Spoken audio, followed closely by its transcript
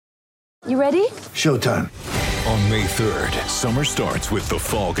You ready? Showtime. On May 3rd, summer starts with The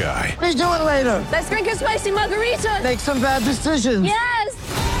Fall Guy. Let's do it later. Let's drink a spicy margarita. Make some bad decisions. Yes!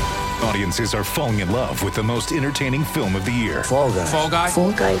 Audiences are falling in love with the most entertaining film of the year. Fall Guy. Fall Guy?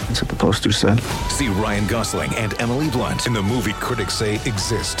 Fall guy. That's what the poster said. See Ryan Gosling and Emily Blunt in the movie critics say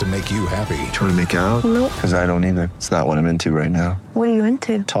exists to make you happy. Trying to make it out? Nope. Because I don't either. It's not what I'm into right now. What are you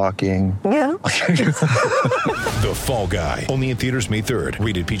into? Talking. Yeah. The Fall Guy. Only in theaters May 3rd.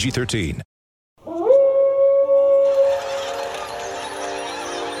 Rated PG-13.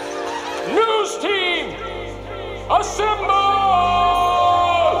 News team, assemble!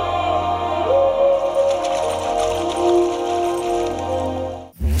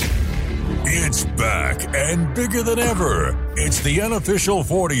 It's back and bigger than ever. It's the unofficial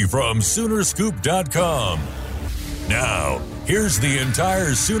 40 from Soonerscoop.com. Now, here's the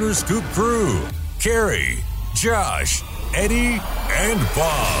entire Sooner Scoop crew. Carrie, Josh, Eddie, and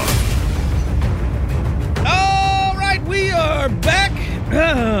Bob. All right, we are back.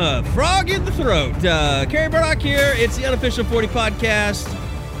 Frog in the throat. Carrie Burdock here. It's the unofficial 40 podcast,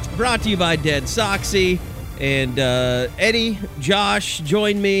 brought to you by Dead Soxy. And Eddie, Josh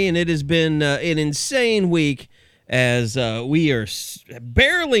joined me, and it has been an insane week as we are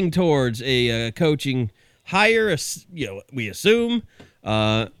barreling towards a coaching hire. We assume.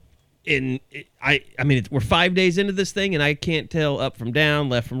 I mean, we're 5 days into this thing, and I can't tell up from down,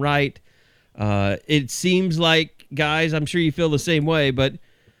 left from right. It seems like, guys, I'm sure you feel the same way, but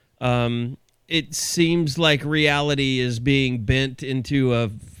it seems like reality is being bent into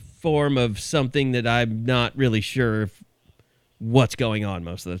a form of something that I'm not really sure what's going on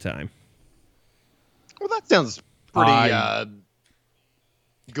most of the time. Well, that sounds pretty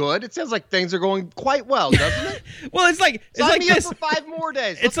good. It sounds like things are going quite well, doesn't it? Well, it's like Sign me this. up for 5 more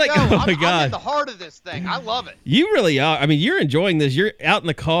days. It's Let's like, go. oh my God. I'm in the heart of this thing. I love it. You really are. I mean, you're enjoying this. You're out in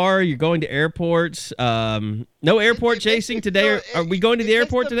the car. You're going to airports. No airport chasing today. Are we going to the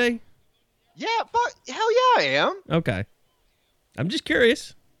airport today? Yeah, but hell yeah, I am. Okay. I'm just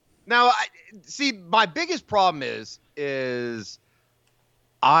curious. Now, see, my biggest problem is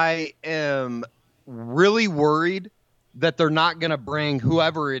I am really worried that they're not going to bring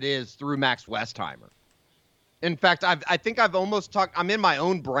whoever it is through Max Westheimer. In fact, I think I've almost talked. I'm in my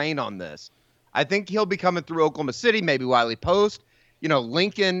own brain on this. I think he'll be coming through Oklahoma City, maybe Wiley Post. You know,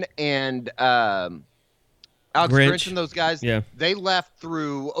 Lincoln and Alex Grinch and those guys, yeah. They left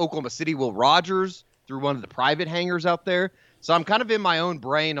through Oklahoma City. Will Rogers through one of the private hangars out there. So I'm kind of in my own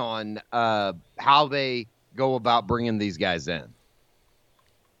brain on how they go about bringing these guys in.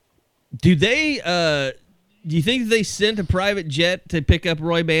 Do you think they sent a private jet to pick up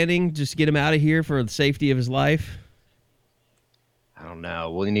Roy Manning just to get him out of here for the safety of his life? I don't know.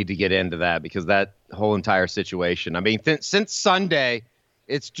 We'll need to get into that because that whole entire situation. I mean, since Sunday,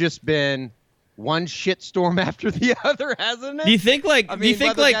 it's just been one shitstorm after the other, hasn't it? Do you think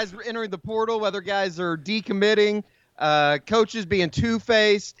whether guys are entering the portal, whether guys are decommitting, coaches being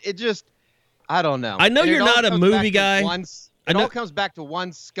two-faced, it just, I don't know. I know you're not a movie guy. It all comes back to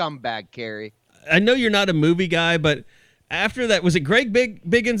one scumbag, Carrie. I know you're not a movie guy, but after that, was it Greg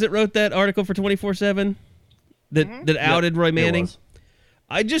Biggins that wrote that article for 24/7 that outed Roy Manning?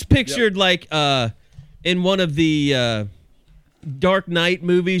 I just pictured like in one of the Dark Knight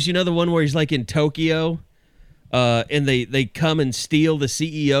movies, you know, the one where he's like in Tokyo, and they come and steal the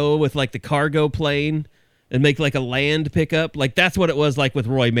CEO with like the cargo plane and make like a land pickup. Like that's what it was like with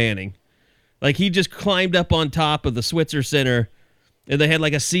Roy Manning. Like he just climbed up on top of the Switzer Center, and they had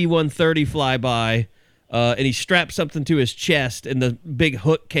like a C-130 fly by, and he strapped something to his chest, and the big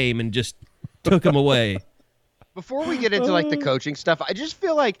hook came and just took him away. Before we get into like the coaching stuff, I just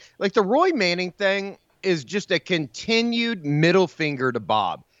feel like the Roy Manning thing is just a continued middle finger to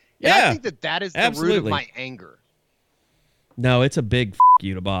Bob. And Yeah, I think that is the absolutely. root of my anger. No, it's a big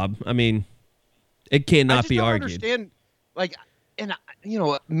you to Bob. I mean, it cannot be argued. Understand, like, and you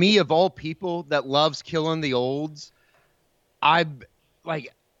know, me of all people that loves killing the olds, it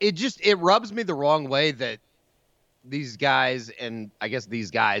rubs me the wrong way that these guys, and I guess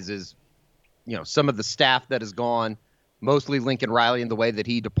these guys is, you know, some of the staff that is gone, mostly Lincoln Riley, and the way that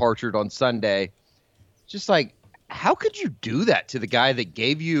he departed on Sunday. Just like, how could you do that to the guy that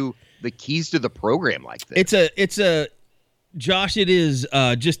gave you the keys to the program like this? Josh, it is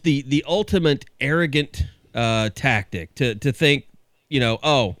just the ultimate arrogant tactic to think, you know,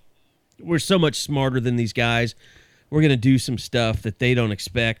 oh, we're so much smarter than these guys. We're going to do some stuff that they don't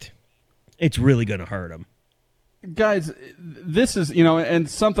expect. It's really going to hurt them. Guys, this is, you know, and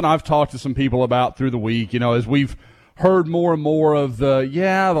something I've talked to some people about through the week, you know, as we've heard more and more of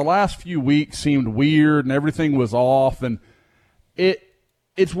the last few weeks seemed weird and everything was off. And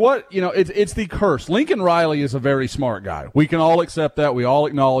it's what, it's the curse. Lincoln Riley is a very smart guy. We can all accept that. We all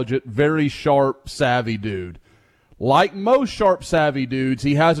acknowledge it. Very sharp, savvy dude. Like most sharp, savvy dudes,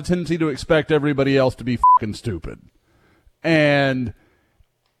 he has a tendency to expect everybody else to be fucking stupid. And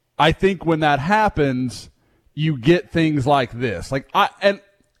I think when that happens, you get things like this. I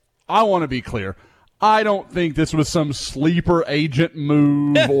want to be clear. I don't think this was some sleeper agent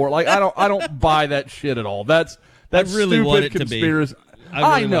move or I don't buy that shit at all. That's really stupid want it conspiracy. to be.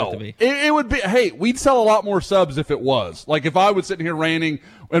 I know. want it to be. It would be, hey, we'd sell a lot more subs if it was. Like if I was sitting here ranting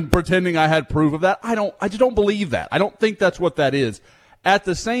and pretending I had proof of that, I just don't believe that. I don't think that's what that is. At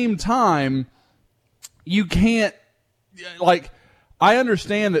the same time, you can't, I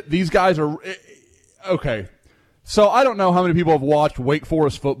understand that these guys are, okay. So I don't know how many people have watched Wake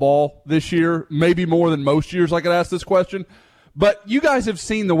Forest football this year, maybe more than most years I could ask this question. But you guys have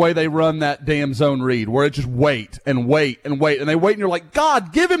seen the way they run that damn zone read, where it just wait and wait and wait, and they wait, and you're like,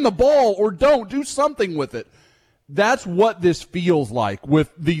 God, give him the ball or don't. Do something with it. That's what this feels like with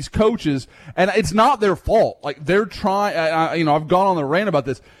these coaches, and it's not their fault. Like, they're trying, I've gone on the rant about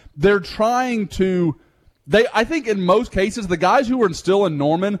this. They're trying to, I think in most cases, the guys who are still in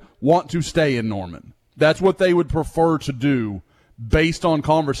Norman want to stay in Norman. That's what they would prefer to do based on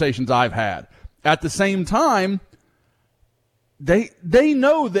conversations I've had. At the same time, They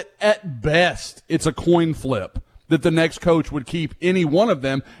know that at best it's a coin flip that the next coach would keep any one of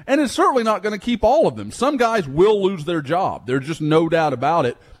them, and is certainly not going to keep all of them. Some guys will lose their job. There's just no doubt about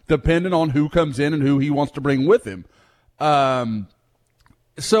it, depending on who comes in and who he wants to bring with him.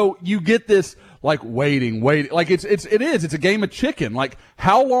 So you get this waiting. Like it's a game of chicken. Like,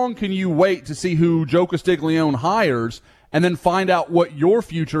 how long can you wait to see who Joe Castiglione hires and then find out what your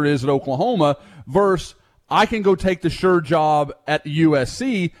future is at Oklahoma versus I can go take the sure job at the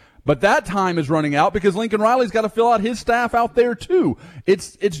USC, but that time is running out because Lincoln Riley's got to fill out his staff out there too.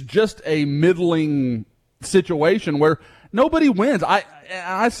 It's just a middling situation where nobody wins.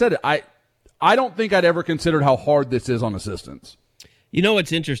 I said it. I don't think I'd ever considered how hard this is on assistants. You know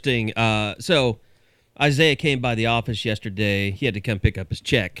what's interesting? So Isaiah came by the office yesterday. He had to come pick up his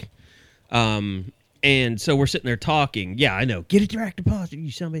check. And so we're sitting there talking. Yeah, I know. Get a direct deposit,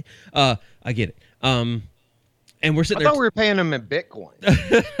 you son of a... I get it. And we're sitting there. I thought we were paying them in Bitcoin.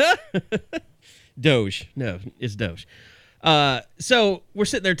 Doge. No, it's Doge. So we're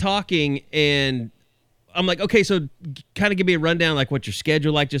sitting there talking, and I'm like, okay, so kind of give me a rundown, like what's your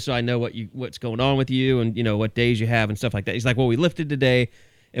schedule like, just so I know what's going on with you and, what days you have and stuff like that. He's like, well, we lifted today,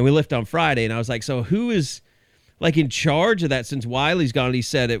 and we lift on Friday. And I was like, so who is, in charge of that since Wiley's gone? And he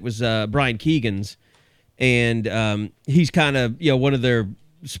said it was Brian Keegan's. And he's kind of, one of their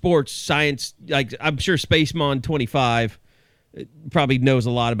sports science, I'm sure Spacemon 25 probably knows a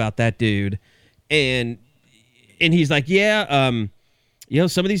lot about that dude. And he's like, yeah,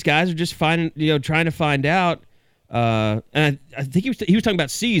 some of these guys are just trying to find out. And I think he was talking about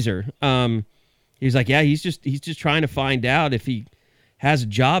Caesar. He was like, yeah, he's just trying to find out if he has a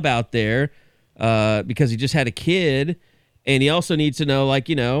job out there because he just had a kid. And he also needs to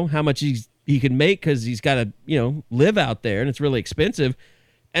know, how much he can make because he's got to, live out there, and it's really expensive.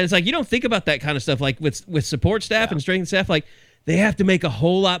 And it's like, you don't think about that kind of stuff, with support staff and strength staff, they have to make a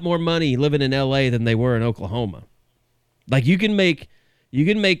whole lot more money living in LA than they were in Oklahoma. You can make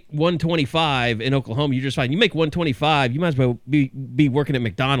 125 in Oklahoma, you're just fine. You make 125, you might as well be working at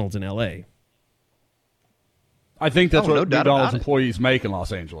McDonald's in LA. I think that's what McDonald's employees make in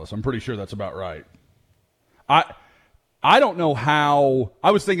Los Angeles. I'm pretty sure that's about right. I don't know how.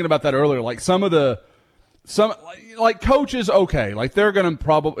 I was thinking about that earlier. Some coaches, okay, they're going to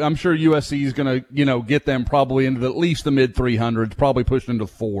probably. I'm sure USC is going to get them probably into at least the mid 300s, probably pushed into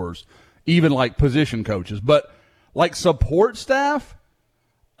 4s, even position coaches. But support staff,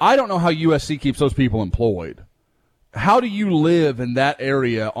 I don't know how USC keeps those people employed. How do you live in that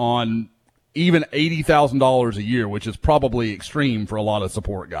area on even $80,000 a year, which is probably extreme for a lot of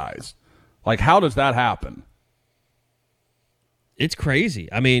support guys? How does that happen? It's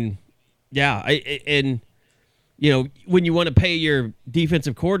crazy. I mean, yeah, when you want to pay your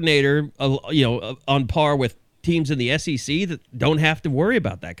defensive coordinator, on par with teams in the SEC that don't have to worry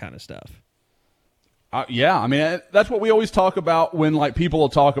about that kind of stuff. Yeah, I mean, that's what we always talk about when people will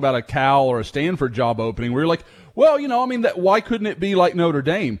talk about a Cal or a Stanford job opening. We're like, well, why couldn't it be like Notre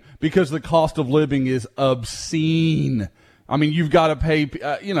Dame? Because the cost of living is obscene. I mean, you've got to pay,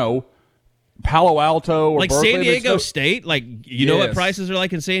 Palo Alto or Berkeley. San Diego State, know what prices are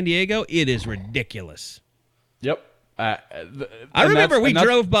like in San Diego? It is ridiculous. Yep. I remember we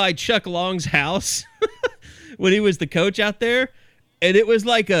drove by Chuck Long's house when he was the coach out there, and it was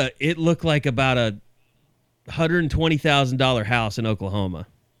it looked like about a $120,000 house in Oklahoma.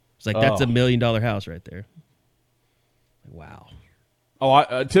 It's like, that's $1 million house right there. Wow.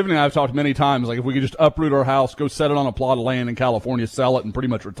 Oh, Tiffany and I have talked many times, like if we could just uproot our house, go set it on a plot of land in California, sell it, and pretty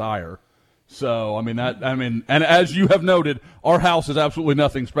much retire. So, and as you have noted, our house is absolutely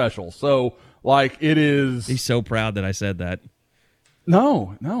nothing special. So, like, it is. He's so proud that I said that.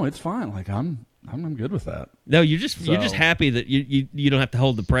 No, it's fine. Like, I'm good with that. No, you're just happy that you don't have to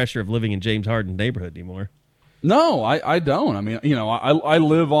hold the pressure of living in James Harden neighborhood anymore. No, I don't. I mean, I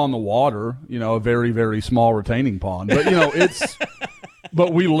live on the water, a very, very small retaining pond. But, it's –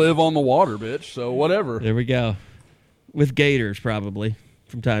 but we live on the water, bitch, so whatever. There we go. With gators, probably,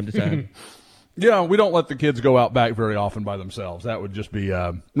 from time to time. Yeah, we don't let the kids go out back very often by themselves. That would just be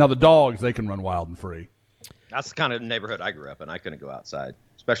now the dogs, they can run wild and free. That's the kind of neighborhood I grew up in. I couldn't go outside,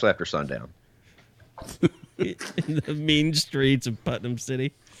 especially after sundown. In the mean streets of Putnam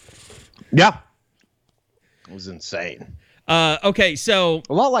City. Yeah. It was insane. Okay, so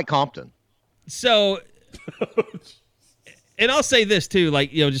a lot like Compton. So and I'll say this too,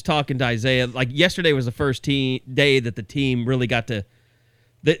 like, just talking to Isaiah, like yesterday was the first day that the team really got to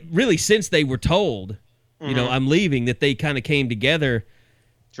that really since they were told, I'm leaving, that they kind of came together.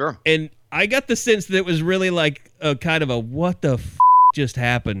 Sure. And I got the sense that it was really like a kind of a what the just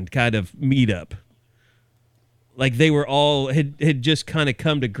happened kind of meetup. Like they were all had just kind of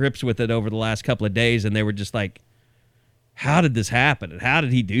come to grips with it over the last couple of days, and they were just like, how did this happen? And how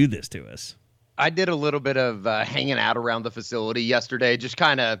did he do this to us? I did a little bit of hanging out around the facility yesterday, just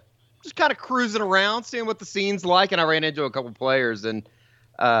kind of cruising around, seeing what the scene's like, and I ran into a couple players and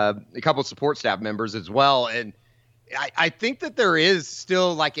a couple of support staff members as well. And I think that there is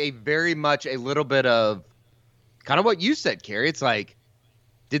still like a very much a little bit of kind of what you said, Carrie. It's like,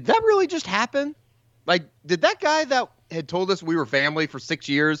 did that really just happen? Like, did that guy that had told us we were family for 6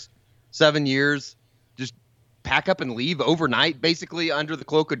 years, 7 years, just pack up and leave overnight, basically under the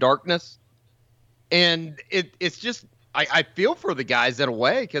cloak of darkness? And it's just, I feel for the guys in a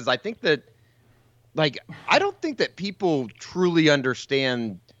way, because I think that, like, I don't think that people truly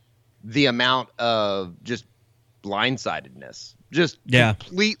understand the amount of just blindsidedness, just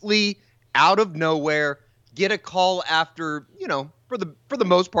completely out of nowhere, get a call after, for the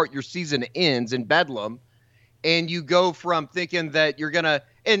most part, your season ends in Bedlam, and you go from thinking that you're going to,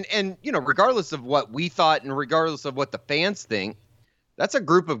 and regardless of what we thought and regardless of what the fans think, that's a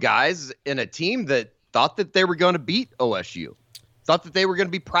group of guys in a team that thought that they were going to beat OSU, thought that they were going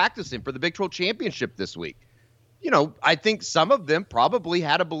to be practicing for the Big 12 championship this week. I think some of them probably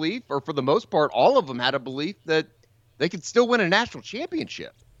had a belief, or for the most part, all of them had a belief that they could still win a national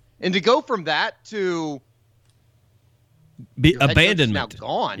championship. And to go from that to abandonment, now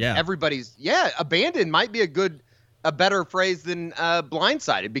gone. Yeah. Everybody's abandoned might be a better phrase than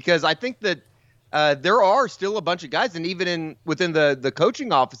blindsided, because I think that there are still a bunch of guys, and even within the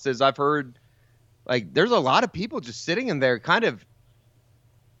coaching offices, I've heard like there's a lot of people just sitting in there kind of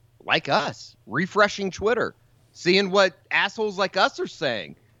like us, refreshing Twitter, seeing what assholes like us are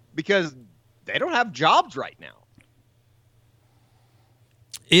saying, because they don't have jobs right now.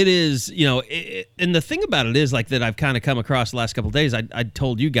 It is, and the thing about it is like that I've kind of come across the last couple of days. I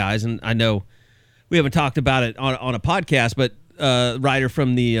told you guys, and I know we haven't talked about it on a podcast, but a writer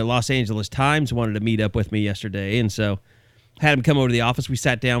from the Los Angeles Times wanted to meet up with me yesterday, and so had him come over to the office. We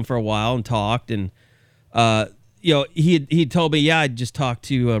sat down for a while and talked, and he told me, I'd just talked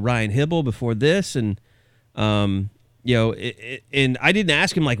to Ryan Hybl before this, and and I didn't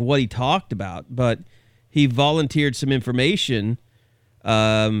ask him like what he talked about, but he volunteered some information.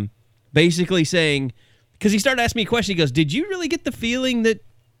 Basically saying, because he started asking me a question, he goes, did you really get the feeling that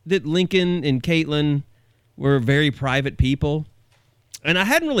Lincoln and Caitlin were very private people? And I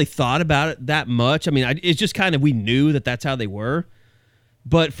hadn't really thought about it that much. I mean, it's just kind of, we knew that that's how they were.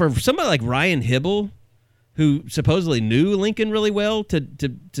 But for somebody like Ryan Hybl, who supposedly knew Lincoln really well,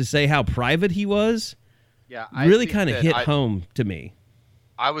 to say how private he was, really kind of hit home to me.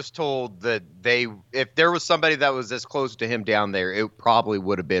 I was told that if there was somebody that was as close to him down there, it probably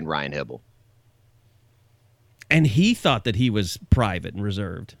would have been Ryan Hybl. And he thought that he was private and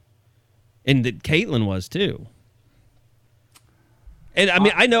reserved. And that Caitlin was too. And I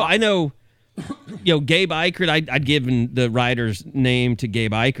mean, I know, Gabe Eichert, I'd given the writer's name to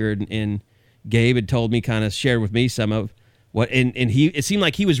Gabe Eichert, and Gabe had told me, kind of shared with me some of what, and it seemed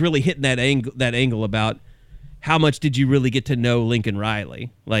like he was really hitting that angle about how much did you really get to know Lincoln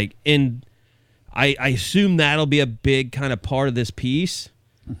Riley? Like, and I assume that'll be a big kind of part of this piece.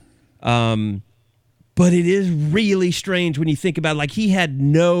 But it is really strange when you think about it. Like, he had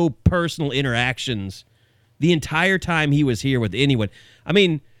no personal interactions the entire time he was here with anyone. I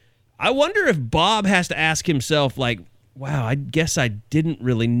mean, I wonder if Bob has to ask himself, like, wow, I guess I didn't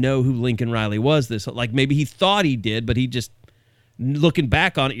really know who Lincoln Riley was. Like, maybe he thought he did, but he just, looking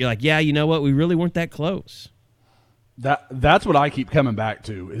back on it, you're like, yeah, you know what? We really weren't that close. That's what I keep coming back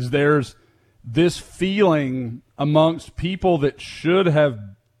to, is there's this feeling amongst people that should have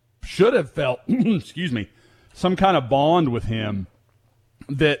felt, excuse me, some kind of bond with him,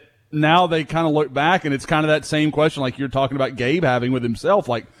 that now they kind of look back and it's kind of that same question like you're talking about Gabe having with himself.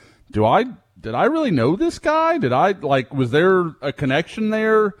 Like, did I really know this guy? Was there a connection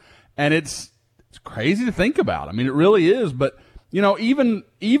there? And it's crazy to think about. I mean, it really is. But, you know,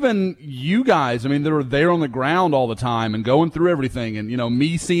 even you guys, I mean, that are there on the ground all the time and going through everything, and, you know,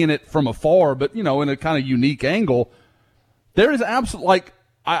 me seeing it from afar, but, you know, in a kind of unique angle, there is absolutely, like,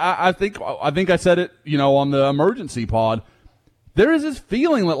 I think I said it, you know, on the emergency pod, there is this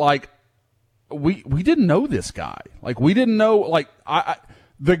feeling that, like, we didn't know this guy. Like, we didn't know, like,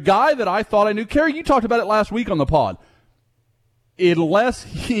 the guy that I thought I knew, Kerry, you talked about it last week on the pod. Unless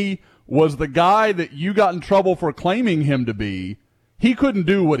he was the guy that you got in trouble for claiming him to be, he couldn't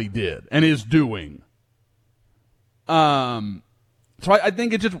do what he did and is doing. So I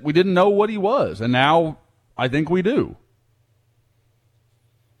think it just, we didn't know what he was, and now I think we do.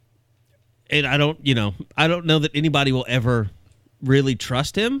 And I don't know that anybody will ever really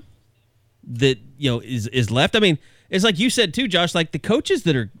trust him that, you know, is left. I mean, it's like you said too, Josh, like the coaches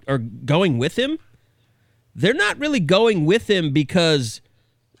that are going with him, they're not really going with him because,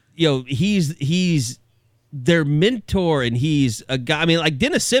 you know, he's their mentor and he's a guy. I mean, like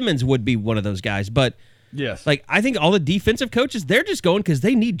Dennis Simmons would be one of those guys, but yes, like I think all the defensive coaches, they're just going because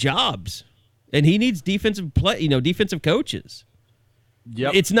they need jobs, and he needs defensive coaches.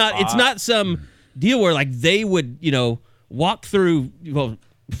 Yep. It's not some deal where like they would, you know, walk through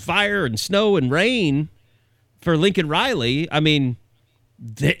fire and snow and rain for Lincoln Riley. I mean,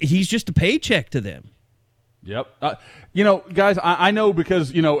 he's just a paycheck to them. Yep. You know, guys, I know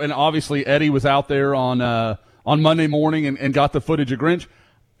because, you know, and obviously Eddie was out there on Monday morning and got the footage of Grinch.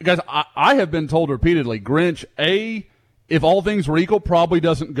 Guys, I have been told repeatedly, Grinch, if all things were equal, probably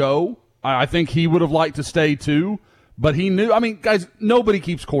doesn't go. I think he would have liked to stay too. But he knew, I mean, guys, nobody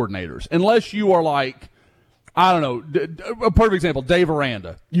keeps coordinators unless you are like, I don't know, a perfect example, Dave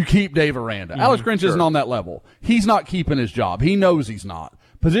Aranda. You keep Dave Aranda. Alex Grinch isn't on that level. He's not keeping his job. He knows he's not.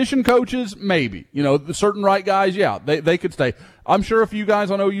 Position coaches, maybe. You know, the certain right guys, yeah, they could stay. I'm sure a few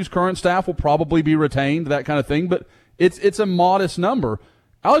guys on OU's current staff will probably be retained, that kind of thing, but it's a modest number.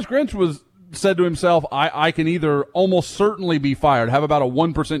 Alex Grinch said to himself, I can either almost certainly be fired, have about a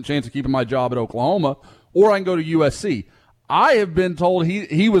 1% chance of keeping my job at Oklahoma, or I can go to USC. I have been told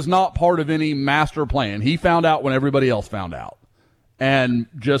he was not part of any master plan. He found out when everybody else found out and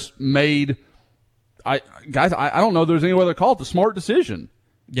just made I don't know if there's any way to call it the smart decision.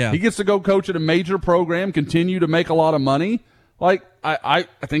 Yeah. He gets to go coach at a major program, continue to make a lot of money. Like, I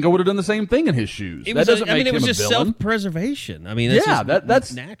think I would have done the same thing in his shoes. That doesn't make him a villain. It was just self-preservation. I mean,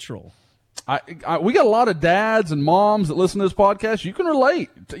 that's natural. We got a lot of dads and moms that listen to this podcast. You can relate.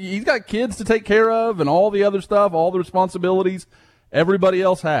 He's got kids to take care of and all the other stuff, all the responsibilities everybody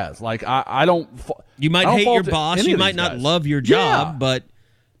else has. Like, I don't. You might hate your boss. You might not love your job, but,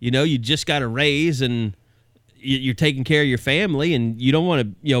 you know, you just got a raise and you're taking care of your family, and you don't want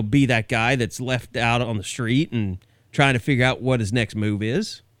to, you know, be that guy that's left out on the street and trying to figure out what his next move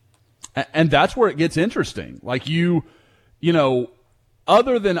is. And that's where it gets interesting. Like, you know,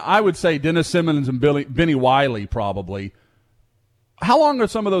 other than, I would say, Dennis Simmons and Benny Wiley probably, how long are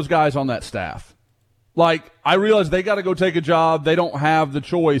some of those guys on that staff? Like, I realize they got to go take a job. They don't have the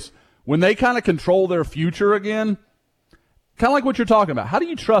choice. When they kind of control their future again, kind of like what you're talking about, how do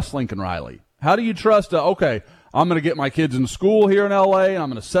you trust Lincoln Riley? How do you trust, okay, I'm going to get my kids in school here in L.A., and I'm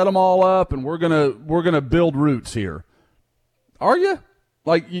going to set them all up, and we're gonna build roots here. Are you?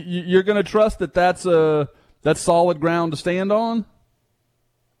 Like, you're going to trust that's solid ground to stand on?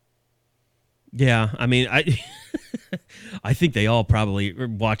 Yeah, I mean, I think they all probably are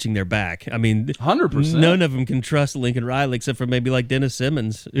watching their back. I mean, 100%. None of them can trust Lincoln Riley except for maybe like Dennis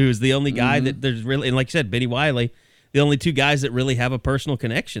Simmons, who is the only guy that there's really, and like you said, Benny Wiley, the only two guys that really have a personal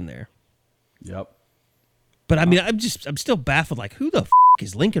connection there. Yep. But I mean, I'm still baffled. Like, who the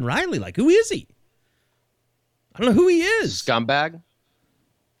is Lincoln Riley? Like, who is he? I don't know who he is. Scumbag.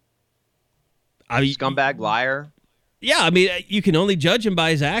 Scumbag, liar. Yeah, I mean, you can only judge him by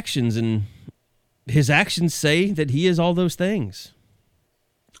his actions, and his actions say that he is all those things.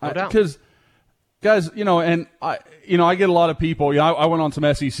 Because, guys, you know, and I get a lot of people. You know, I went on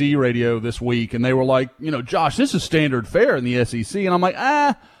some SEC radio this week, and they were like, you know, Josh, this is standard fare in the SEC, and I'm like,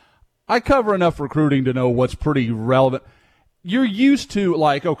 I cover enough recruiting to know what's pretty relevant. You're used to,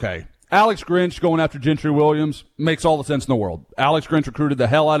 like, okay, Alex Grinch going after Gentry Williams makes all the sense in the world. Alex Grinch recruited the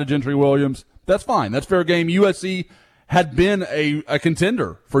hell out of Gentry Williams. That's fine. That's fair game. USC had been a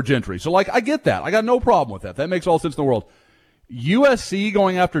contender for Gentry. So, like, I get that. I got no problem with that. That makes all sense in the world. USC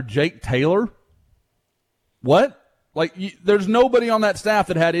going after Jake Taylor? What? Like, there's nobody on that staff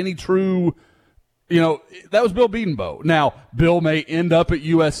that had any true, that was Bill Bedenbaugh. Now, Bill may end up at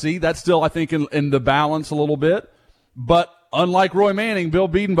USC. That's still, I think, in the balance a little bit. But unlike Roy Manning, Bill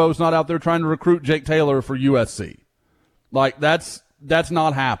Bedenbaugh's not out there trying to recruit Jake Taylor for USC. Like, that's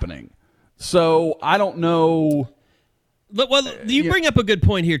not happening. So, I don't know. Well, you bring up a good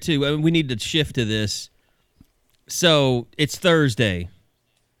point here, too. I mean, we need to shift to this. So, it's Thursday.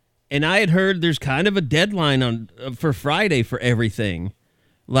 And I had heard there's kind of a deadline for Friday for everything.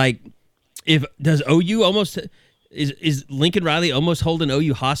 Like, does OU almost is Lincoln Riley almost holding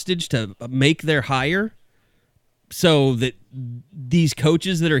OU hostage to make their hire, so that these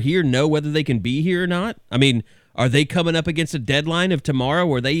coaches that are here know whether they can be here or not? I mean, are they coming up against a deadline of tomorrow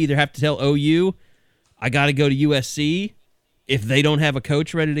where they either have to tell OU, I got to go to USC, if they don't have a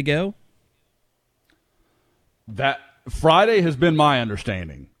coach ready to go? That Friday has been my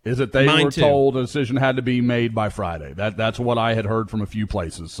understanding, is that they were told a decision had to be made by Friday. That's what I had heard from a few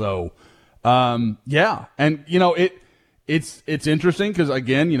places. So, yeah. And, it's interesting because,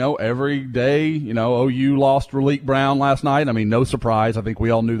 again, every day, OU lost Raleek Brown last night. I mean, no surprise. I think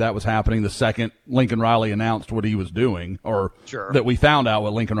we all knew that was happening the second Lincoln Riley announced what he was doing, or that we found out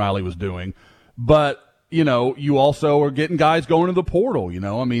what Lincoln Riley was doing. But, you also are getting guys going to the portal,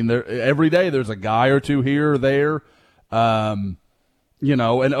 I mean, every day there's a guy or two here or there. And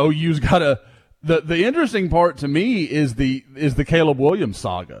OU's got the interesting part to me is the Caleb Williams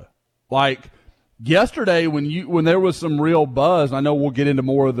saga. Like yesterday when there was some real buzz, I know we'll get into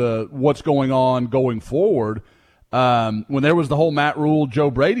more of what's going on going forward. When there was the whole Matt Rule,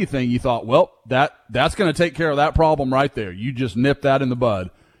 Joe Brady thing, you thought, well, that's going to take care of that problem right there. You just nipped that in the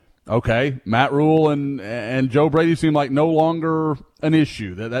bud. Okay, Matt Rule and Joe Brady seem like no longer an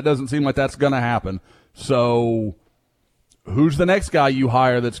issue. That doesn't seem like that's going to happen. So who's the next guy you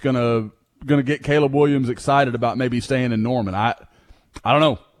hire that's gonna get Caleb Williams excited about maybe staying in Norman? I don't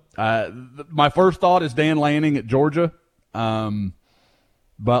know. My first thought is Dan Lanning at Georgia,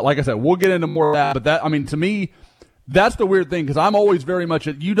 but like I said, we'll get into more of that. But to me, that's the weird thing because I'm always very much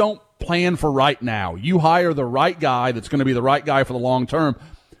you don't plan for right now. You hire the right guy that's going to be the right guy for the long term.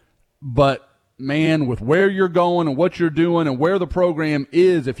 But man, with where you're going and what you're doing and where the program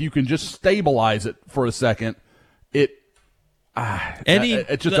is, if you can just stabilize it for a second, Eddie,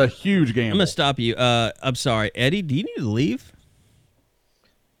 it's just a huge gamble. I'm going to stop you. I'm sorry. Eddie, do you need to leave?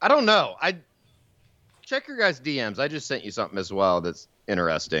 I don't know. Check your guys' DMs. I just sent you something as well that's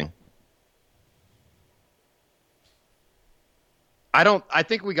interesting. I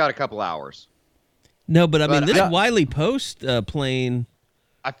think we got a couple hours. No, but this Wiley Post plane.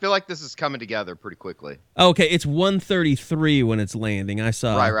 I feel like this is coming together pretty quickly. Okay, it's 1:33 when it's landing. I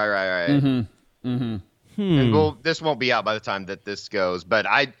saw. Right. Mm-hmm. Mm-hmm. And this won't be out by the time that this goes, but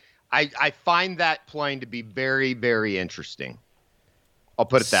I find that plane to be very, very interesting. I'll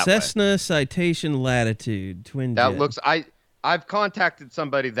put it that way. Cessna Citation Latitude twin that jet. looks. I've contacted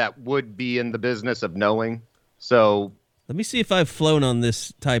somebody that would be in the business of knowing. So let me see if I've flown on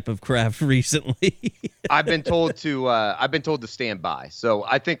this type of craft recently. I've been told to stand by. So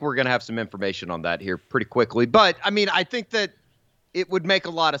I think we're going to have some information on that here pretty quickly. But I think that it would make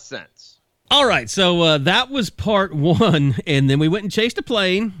a lot of sense. All right, so that was part one, and then we went and chased a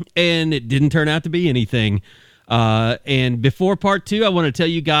plane, and it didn't turn out to be anything. And before part two, I want to tell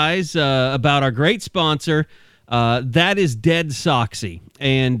you guys about our great sponsor. That is Dead Soxy.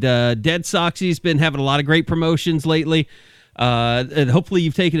 And Dead Soxy's been having a lot of great promotions lately, and hopefully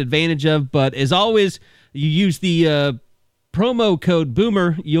you've taken advantage of. But as always, you use the promo code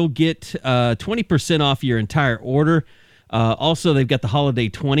BOOMER, you'll get 20% off your entire order. Also, they've got the Holiday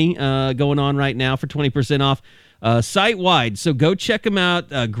 20 going on right now for 20% off site-wide. So go check them out.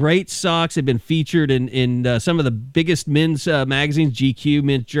 Great socks. They've been featured in some of the biggest men's magazines, GQ,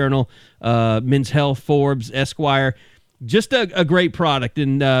 Men's Journal, Men's Health, Forbes, Esquire. Just a great product.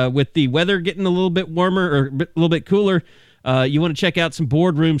 And with the weather getting a little bit warmer or a little bit cooler, you want to check out some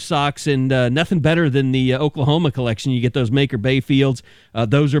boardroom socks, and nothing better than the Oklahoma collection. You get those Maker Bayfields.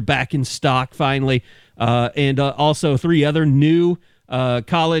 Those are back in stock finally. And also 3 other new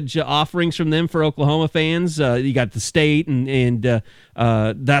college offerings from them for Oklahoma fans. You got the State, and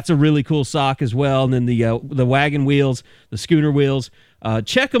that's a really cool sock as well. And then the wagon wheels, the schooner wheels.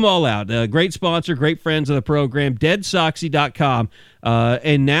 Check them all out. Great sponsor, great friends of the program, deadsoxy.com.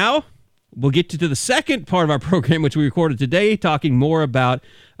 And now we'll get to the second part of our program, which we recorded today, talking more about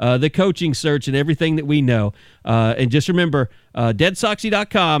the coaching search and everything that we know. And just remember,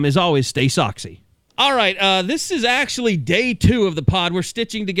 deadsoxy.com, as always, stay soxy. All right, this is actually day 2 of the pod. We're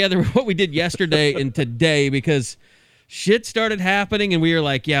stitching together what we did yesterday and today because shit started happening, and we were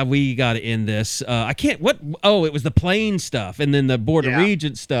like, yeah, we got to end this. It was the plane stuff and then the Board of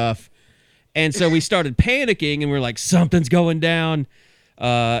Regents stuff. And so we started panicking, and we're like, something's going down.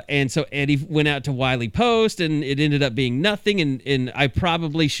 And so Eddie went out to Wiley Post, and it ended up being nothing. And I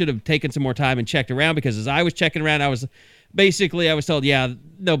probably should have taken some more time and checked around, because as I was checking around, I was told, yeah,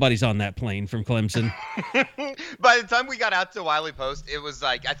 nobody's on that plane from Clemson. By the time we got out to Wiley Post, it was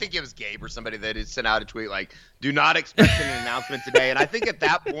like, I think it was Gabe or somebody that had sent out a tweet like, do not expect an announcement today. And I think at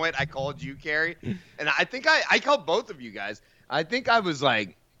that point I called you, Carrie, and I think I called both of you guys. I think I was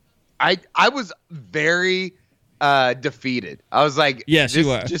like, I was very defeated. I was like, yes, this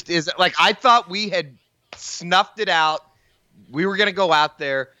you are. Just is like, I thought we had snuffed it out. We were going to go out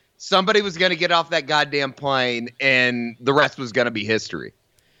there. Somebody was going to get off that goddamn plane, and the rest was going to be history.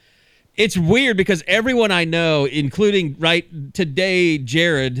 It's weird because everyone I know, including today,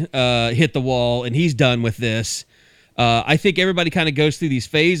 Jared hit the wall, and he's done with this. I think everybody kind of goes through these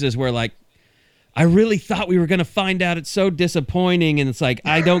phases where, like, I really thought we were going to find out. It's so disappointing, and it's like,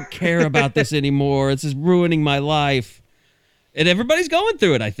 I don't care about this anymore. It's just ruining my life. And everybody's going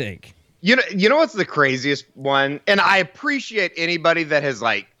through it, I think. You know what's the craziest one? And I appreciate anybody that has,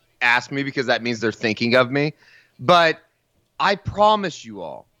 like, asked me, because that means they're thinking of me. But I promise you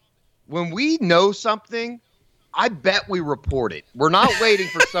all, when we know something, I bet we report it. We're not waiting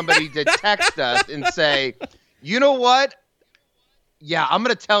for somebody to text us and say, you know what? Yeah, I'm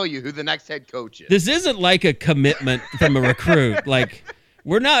going to tell you who the next head coach is. This isn't like a commitment from a recruit. Like,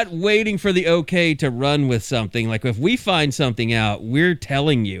 we're not waiting for the okay to run with something. Like, if we find something out, we're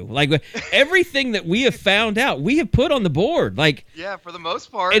telling you. Like, everything that we have found out, we have put on the board. Like, yeah, for the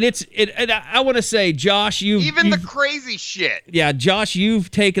most part. And and I want to say, Josh, you've the crazy shit. Yeah, Josh, you've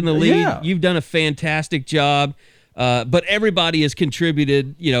taken the lead. Yeah. You've done a fantastic job. But everybody has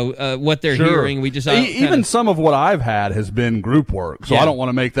contributed, what they're hearing. We just even some of what I've had has been group work, so I don't want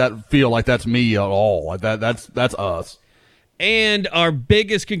to make that feel like that's me at all. Like that's us. And our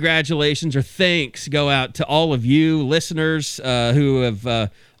biggest congratulations or thanks go out to all of you listeners who have,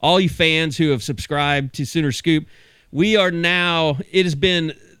 all you fans who have subscribed to Sooner Scoop. We are now, it has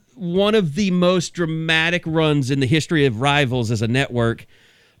been one of the most dramatic runs in the history of Rivals as a network.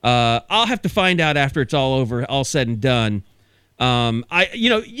 I'll have to find out after it's all over, all said and done.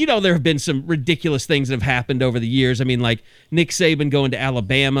 There have been some ridiculous things that have happened over the years. I mean, like Nick Saban going to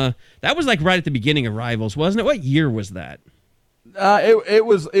Alabama. That was like right at the beginning of Rivals, wasn't it? What year was that? It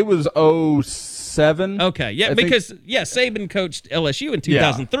was 2007. Okay, yeah, because Saban coached LSU in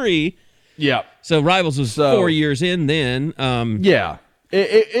 2003. Yeah. So Rivals was 4 years in then. Yeah.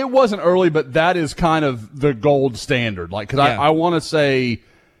 It wasn't early, but that is kind of the gold standard. Like, because I want to say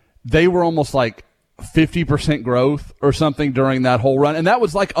they were almost like 50% growth or something during that whole run, and that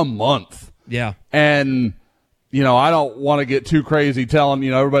was like a month. Yeah. And I don't want to get too crazy telling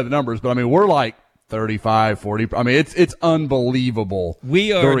everybody the numbers, but I mean we're like 35, 40. I mean it's unbelievable.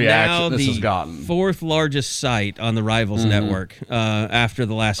 We are the reaction now this the has gotten. 4th largest site on the Rivals network after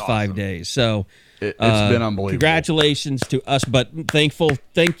the last 5 days. So it's been unbelievable. Congratulations to us, but thank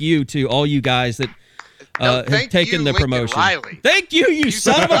you to all you guys that have taken the promotion. Riley. Thank you, you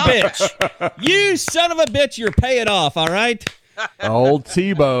son of a bitch. You son of a bitch, you're paying off, all right? Old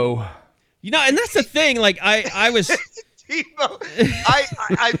Tebow. And that's the thing. Like I was Tebow.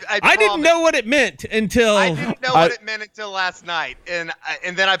 I didn't know what it meant until I didn't know what it meant until last night, and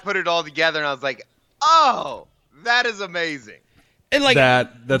then I put it all together, and I was like, oh, that is amazing. And like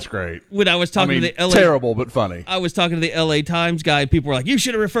that's great. When I was talking to the LA, terrible but funny. I was talking to the LA Times guy, and people were like, "You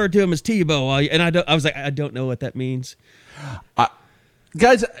should have referred to him as Tebow." And I was like, "I don't know what that means."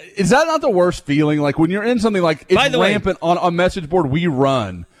 Guys, is that not the worst feeling? Like when you're in something like it's rampant on a message board we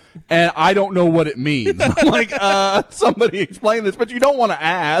run, and I don't know what it means. I'm like, somebody explain this, but you don't want to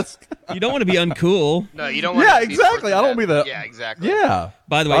ask. You don't want to be uncool. No, you don't want to. Yeah, exactly. I don't be the. Yeah, exactly. Yeah.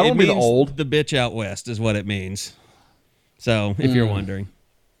 By the way, I don't it be means the old. The bitch out west is what it means. So, if you're wondering.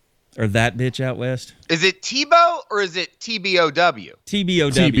 Or that bitch out west. Is it Tebow or is it TBOW?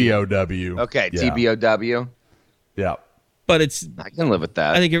 TBOW. TBOW. Okay, yeah. TBOW. Yeah. But it's I can live with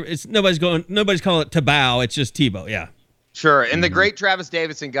that. I think it's nobody's calling it Tebow, it's just Tebow, yeah. Sure. And the great Travis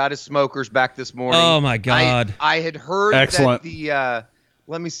Davidson got his smokers back this morning. Oh my God. I had heard Excellent. that the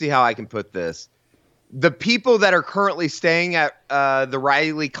let me see how I can put this. The people that are currently staying at the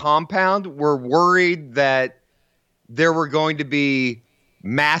Riley compound were worried that there were going to be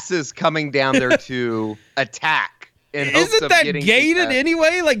masses coming down there to attack. Isn't that gated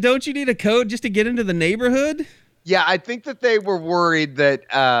anyway? Like, don't you need a code just to get into the neighborhood? Yeah, I think that they were worried that,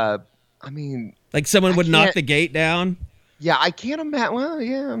 like someone would knock the gate down? Yeah, I can't imagine. Well,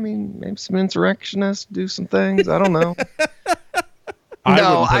 yeah, I mean, maybe some insurrectionists do some things. I don't know. I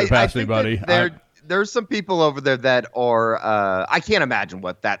wouldn't put it past anybody. There's some people over there that are, I can't imagine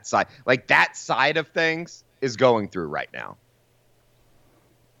what that side of things is going through right now.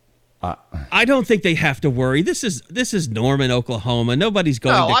 I don't think they have to worry. This is Norman, Oklahoma. Nobody's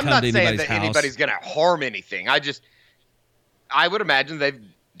going to come to anybody's house. No, I'm not saying that anybody's going to harm anything. I would imagine they've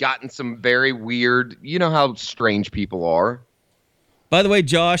gotten some very weird, you know how strange people are. By the way,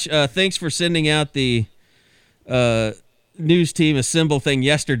 Josh, thanks for sending out the news team assemble thing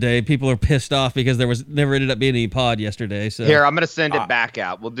yesterday. People are pissed off because there was never ended up being any pod yesterday. So here, I'm going to send it back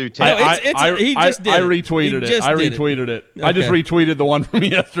out. We'll do 10. I retweeted it. I retweeted it. Okay. I just retweeted the one from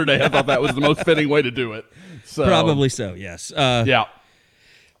yesterday. I thought that was the most fitting way to do it. So. Probably so, yes. Yeah.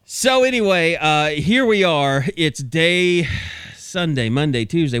 So anyway, here we are. It's day Sunday, Monday,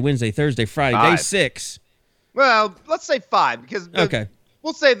 Tuesday, Wednesday, Thursday, Friday, 5. Day 6. Well, let's say 5 because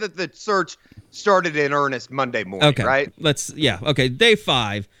we'll say that the search started in earnest Monday morning, right? Day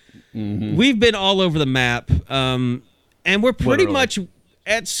 5. Mm-hmm. We've been all over the map, and we're pretty much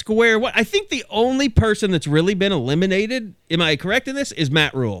at square one. I think the only person that's really been eliminated, am I correct in this, is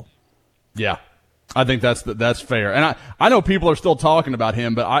Matt Rule. Yeah, I think that's fair. And I know people are still talking about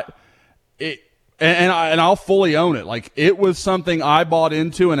him, but I'll fully own it. Like, it was something I bought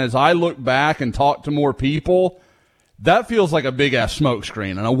into, and as I look back and talk to more people, that feels like a big-ass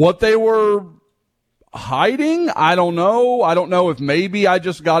smokescreen. And what they were hiding, I don't know. I don't know if maybe I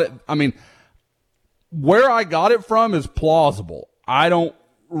just got it. I mean, where I got it from is plausible. I don't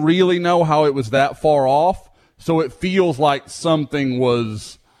really know how it was that far off, so it feels like something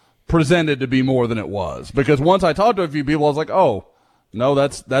was presented to be more than it was. Because once I talked to a few people, I was like, oh, no,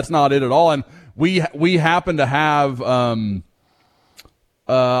 that's not it at all. And we happen to have,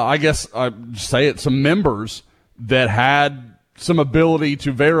 I guess I'd say it, some members that had some ability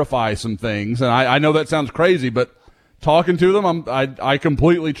to verify some things. And I know that sounds crazy, but talking to them, I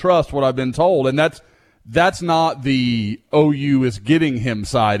completely trust what I've been told. And that's not the OU is getting him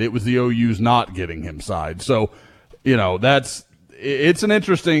side. It was the OU's not getting him side. So, you know, it's been an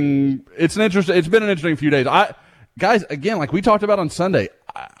interesting few days. Guys, again, like we talked about on Sunday,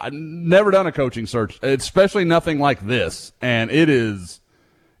 I've never done a coaching search, especially nothing like this. And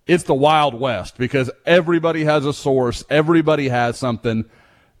it's the Wild West because everybody has a source. Everybody has something.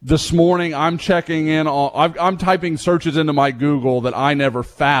 This morning, I'm checking in on, I'm typing searches into my Google that I never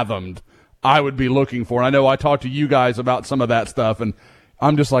fathomed I would be looking for. And I know I talked to you guys about some of that stuff, and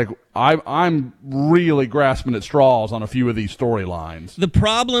I'm just like, I'm really grasping at straws on a few of these storylines. The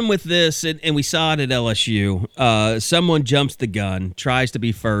problem with this, and we saw it at LSU, someone jumps the gun, tries to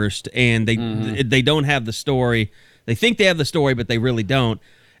be first, and they don't have the story. They think they have the story, but they really don't.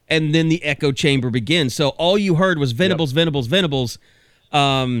 And then the echo chamber begins. So all you heard was Venables, Venables, Venables.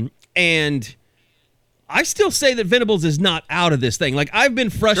 And I still say that Venables is not out of this thing. Like, I've been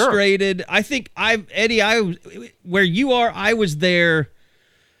frustrated. Sure. I think where you are, I was there.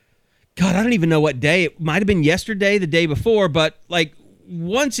 God, I don't even know what day. It might have been yesterday, the day before. But, like,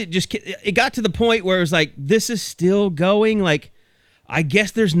 once it got to the point where it was like, this is still going. Like, I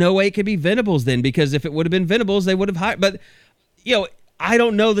guess there's no way it could be Venables then, because if it would have been Venables, they would have hired. But, you know, I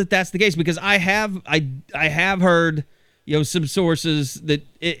don't know that that's the case, because I have heard, you know, some sources that,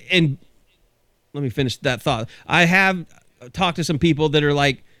 and let me finish that thought. I have talked to some people that are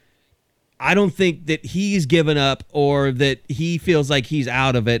like, I don't think that he's given up or that he feels like he's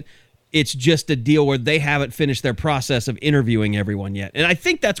out of it. It's just a deal where they haven't finished their process of interviewing everyone yet. And I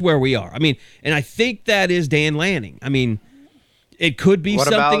think that's where we are. I mean, and I think that is Dan Lanning. I mean, it could be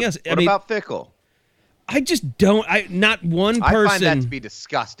something else. What about Fickell? I just don't. Not one person. I find that to be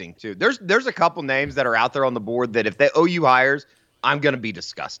disgusting too. There's a couple names that are out there on the board that if the OU hires, I'm going to be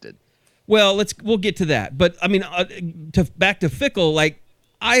disgusted. Well, we'll get to that. But I mean, back to Fickell. Like,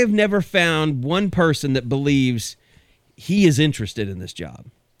 I have never found one person that believes he is interested in this job,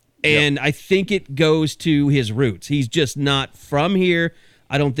 and I think it goes to his roots. He's just not from here.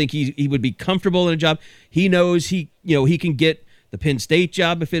 I don't think he would be comfortable in a job. He knows he can get the Penn State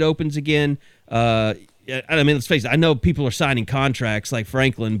job if it opens again. I mean, let's face it. I know people are signing contracts like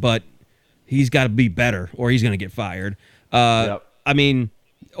Franklin, but he's got to be better or he's going to get fired. I mean,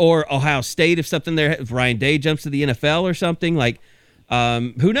 or Ohio State if Ryan Day jumps to the NFL or something, like,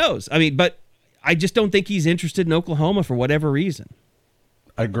 who knows? I mean, but I just don't think he's interested in Oklahoma for whatever reason.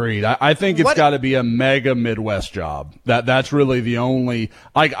 Agreed. I think it's got to be a mega Midwest job. That's really the only.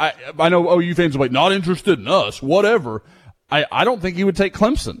 I know OU fans are like, not interested in us, whatever. I don't think he would take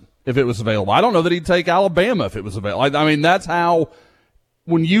Clemson if it was available. I don't know that he'd take Alabama if it was available. I mean, that's how,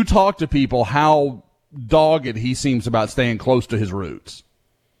 when you talk to people, how dogged he seems about staying close to his roots.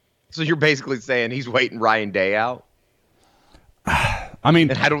 So you're basically saying he's waiting Ryan Day out? I mean,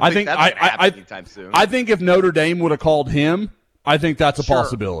 and I think that's going to happen anytime soon. I think if Notre Dame would have called him, I think that's a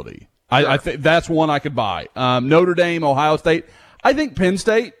possibility. Sure. I think that's one I could buy. Notre Dame, Ohio State. I think Penn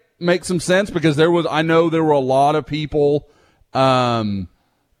State makes some sense because I know there were a lot of people, talking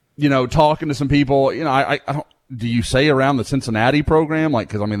to some people. I don't. Do you say around the Cincinnati program?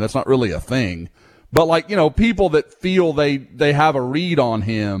 Because that's not really a thing. But people that feel they have a read on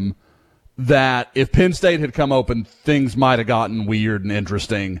him, that if Penn State had come open, things might have gotten weird and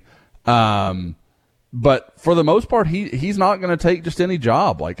interesting. But for the most part, he's not going to take just any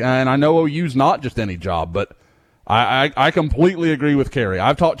job. And I know OU's not just any job, but I completely agree with Kerry.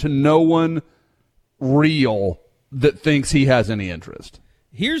 I've talked to no one real that thinks he has any interest.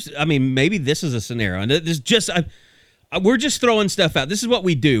 Maybe this is a scenario, and this just we're just throwing stuff out. This is what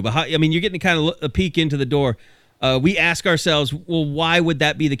we do. But you're getting kind of a peek into the door. We ask ourselves, well, why would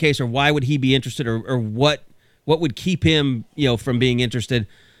that be the case, or why would he be interested, or what would keep him, from being interested?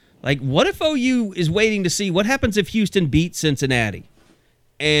 What if OU is waiting to see what happens if Houston beats Cincinnati,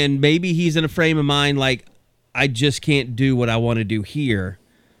 and maybe he's in a frame of mind I just can't do what I want to do here,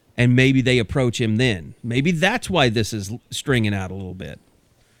 and maybe they approach him then. Maybe that's why this is stringing out a little bit.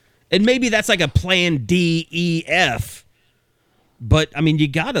 And maybe that's like a plan D, E, F. But you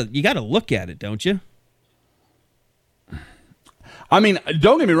gotta look at it, don't you?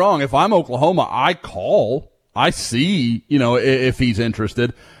 Don't get me wrong. If I'm Oklahoma, I call. I see, if he's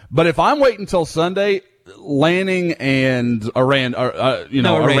interested. But if I'm waiting until Sunday, Lanning and Aranda are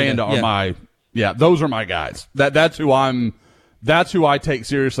those are my guys. That's who I take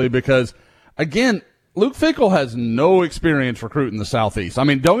seriously because, again, Luke Fickell has no experience recruiting the Southeast.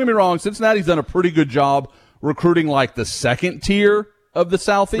 Don't get me wrong. Cincinnati's done a pretty good job recruiting the second tier of the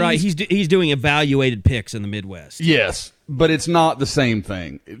Southeast. Right. He's doing evaluated picks in the Midwest. Yes, but it's not the same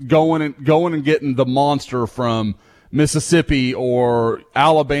thing. Going and getting the monster from Mississippi or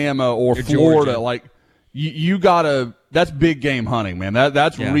Alabama or Florida, Georgia. You gotta. That's big game hunting, man.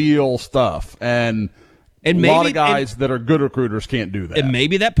 That's real stuff. And a lot of guys that are good recruiters can't do that. And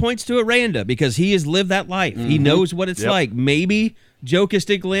maybe that points to Aranda because he has lived that life. Mm-hmm. He knows what it's like. Maybe Joe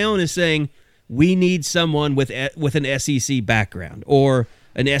Castiglione is saying we need someone with an SEC background or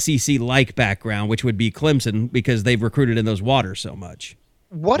an SEC-like background, which would be Clemson because they've recruited in those waters so much.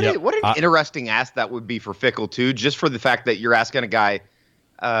 What an interesting ask that would be for Fickell, too, just for the fact that you're asking a guy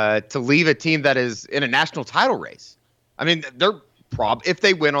to leave a team that is in a national title race. If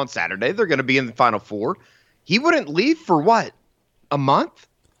they win on Saturday, they're going to be in the Final Four. He wouldn't leave for what? A month?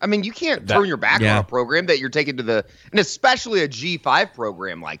 You can't turn your back on a program that you're taking to and especially a G5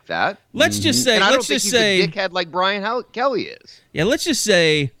 program like that. Let's just say, and I don't think he's a dickhead like Brian Kelly is. Yeah, let's just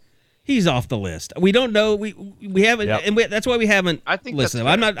say he's off the list. We don't know. We haven't, and that's why we haven't. I think listened.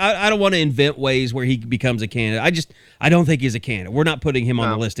 I don't want to invent ways where he becomes a candidate. I don't think he's a candidate. We're not putting him on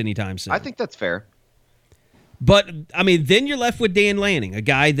the list anytime soon. I think that's fair. But then you're left with Dan Lanning, a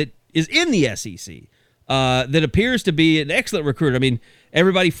guy that is in the SEC, that appears to be an excellent recruiter.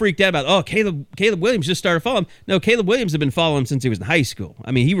 Everybody freaked out about, Caleb Williams just started following him. No, Caleb Williams had been following him since he was in high school.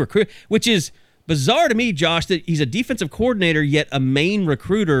 He recruited, which is bizarre to me, Josh, that he's a defensive coordinator yet a main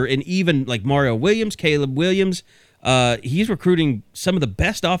recruiter, and even like Mario Williams, Caleb Williams, he's recruiting some of the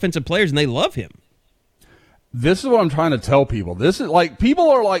best offensive players, and they love him. This is what I'm trying to tell people. This is people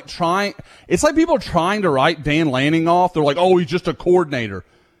are trying. It's like people are trying to write Dan Lanning off. They're like, oh, he's just a coordinator.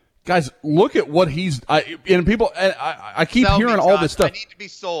 Guys, look at what he's. I keep hearing all this stuff. I need to be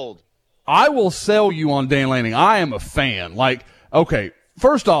sold. I will sell you on Dan Lanning. I am a fan. Okay,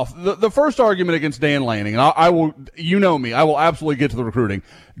 first off, the first argument against Dan Lanning, and I will. You know me. I will absolutely get to the recruiting.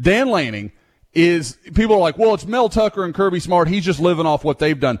 Dan Lanning is. People are like, well, it's Mel Tucker and Kirby Smart. He's just living off what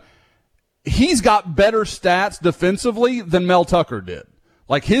they've done. He's got better stats defensively than Mel Tucker did.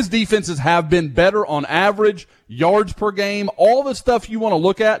 His defenses have been better on average, yards per game, all the stuff you want to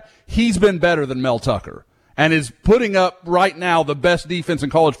look at, he's been better than Mel Tucker and is putting up right now the best defense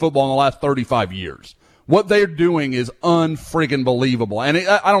in college football in the last 35 years. What they're doing is unfreaking believable. And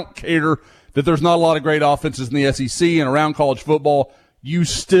I don't care that there's not a lot of great offenses in the SEC and around college football. You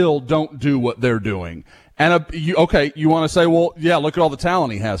still don't do what they're doing. And you want to say, well, yeah, look at all the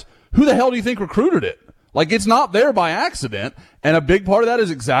talent he has. Who the hell do you think recruited it? Like, it's not there by accident, and a big part of that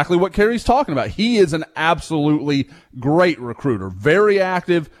is exactly what Kerry's talking about. He is an absolutely great recruiter, very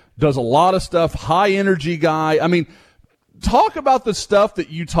active, does a lot of stuff, high-energy guy. I mean, talk about the stuff that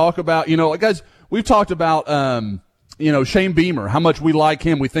you talk about. You know, like, guys, we've talked about, Shane Beamer, how much we like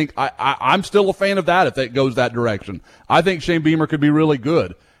him. We think I'm still a fan of that if that goes that direction. I think Shane Beamer could be really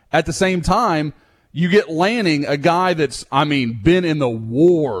good. At the same time, you get Lanning, a guy that's, been in the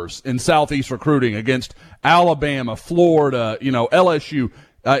wars in Southeast recruiting against Alabama, Florida, LSU.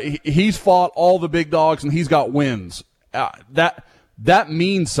 He's fought all the big dogs, and he's got wins. That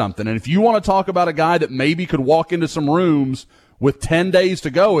means something. And if you want to talk about a guy that maybe could walk into some rooms with 10 days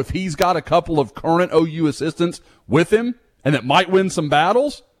to go, if he's got a couple of current OU assistants with him and that might win some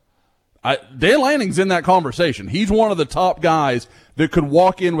battles, Dan Lanning's in that conversation. He's one of the top guys that could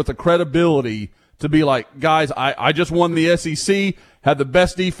walk in with the credibility to be like, guys, I just won the SEC, had the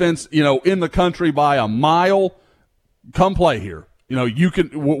best defense, in the country by a mile. Come play here.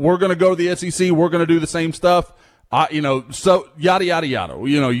 We're going to go to the SEC. We're going to do the same stuff. So yada, yada, yada.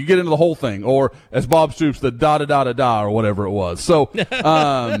 You get into the whole thing, or as Bob Stoops, the da-da-da-da-da, or whatever it was. So,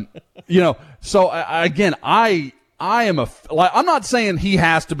 again, I'm not saying he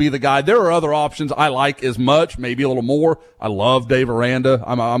has to be the guy. There are other options I like as much, maybe a little more. I love Dave Aranda.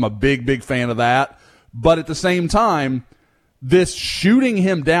 I'm a big, big fan of that. But at the same time, this shooting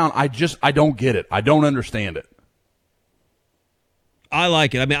him down, I don't get it. I don't understand it. I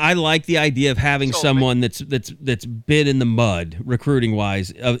like it. I like the idea of having someone that's been in the mud recruiting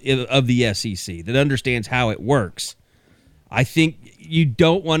wise of the SEC, that understands how it works. I think you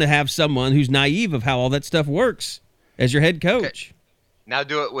don't want to have someone who's naive of how all that stuff works as your head coach. Okay. Now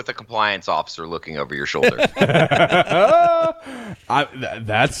do it with a compliance officer looking over your shoulder. Eddie,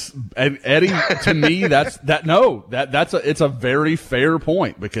 to me, it's a very fair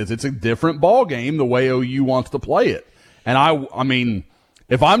point, because it's a different ball game the way OU wants to play it. And I mean,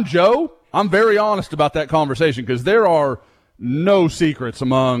 if I'm Joe, I'm very honest about that conversation, because there are no secrets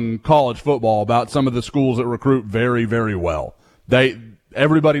among college football about some of the schools that recruit very, very well.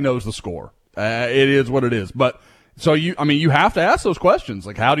 Everybody knows the score. It is what it is. But so you have to ask those questions.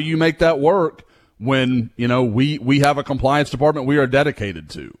 Like, how do you make that work when, we have a compliance department we are dedicated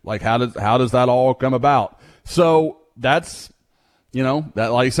to? Like, how does that all come about? So that's,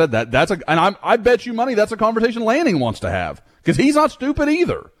 that, like I said, I bet you money that's a conversation Lanning wants to have, because he's not stupid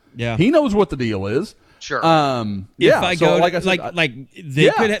either. Yeah. He knows what the deal is. Sure.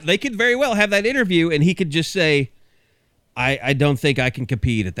 They could very well have that interview, and he could just say, I don't think I can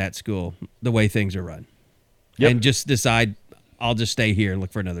compete at that school the way things are run. Yep. And just decide I'll just stay here and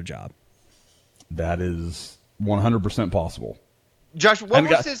look for another job. That is 100% possible. Josh, what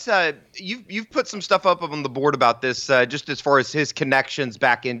was this? You've put some stuff up on the board about this, just as far as his connections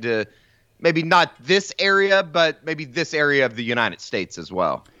back into maybe not this area, but maybe this area of the United States as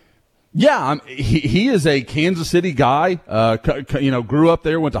well. Yeah, he is a Kansas City guy. Grew up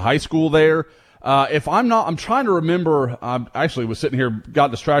there, went to high school there. I'm trying to remember. I actually was sitting here, got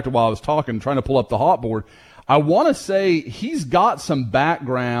distracted while I was talking, trying to pull up the hot board. I want to say he's got some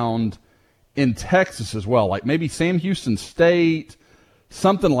background in Texas as well, like maybe Sam Houston State,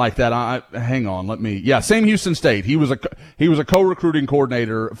 something like that. Sam Houston State. He was a co-recruiting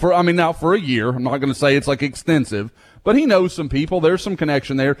coordinator for a year. I'm not going to say it's like extensive, but he knows some people. There's some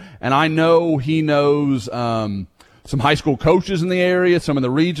connection there, and I know he knows some high school coaches in the area, some in the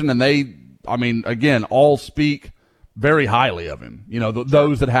region, and they, again, all speak very highly of him.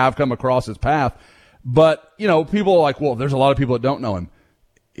 Those that have come across his path. But, people are like, well, there's a lot of people that don't know him.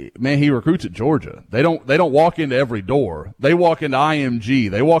 Man, he recruits at Georgia. They don't walk into every door. They walk into IMG.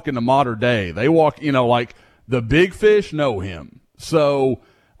 They walk into Mater Dei. They walk, like the big fish know him. So,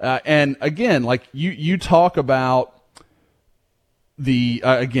 and again, like you talk about the,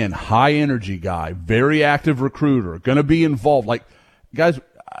 again, high energy guy, very active recruiter, going to be involved. Like, guys,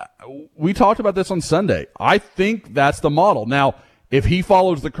 we talked about this on Sunday. I think that's the model. Now, if he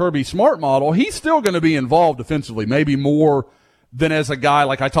follows the Kirby Smart model, he's still going to be involved defensively, maybe more than as a guy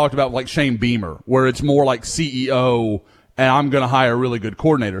like I talked about, like Shane Beamer, where it's more like CEO and I'm going to hire really good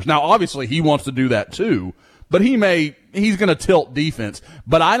coordinators. Now, obviously, he wants to do that too, but he's going to tilt defense.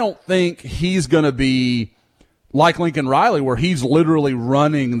 But I don't think he's going to be like Lincoln Riley, where he's literally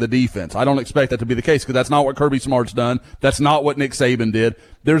running the defense. I don't expect that to be the case, because that's not what Kirby Smart's done. That's not what Nick Saban did.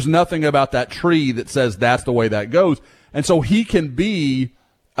 There's nothing about that tree that says that's the way that goes. And so he can be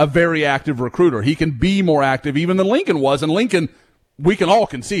a very active recruiter. He can be more active even than Lincoln was. And Lincoln, we can all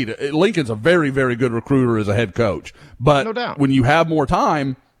concede, Lincoln's a very, very good recruiter as a head coach. But no doubt, when you have more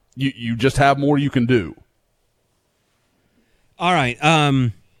time, you just have more you can do. All right.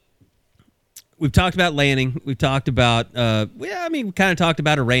 we've talked about Lanning. We've talked about, we kind of talked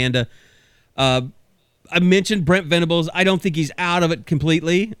about Aranda. I mentioned Brent Venables. I don't think he's out of it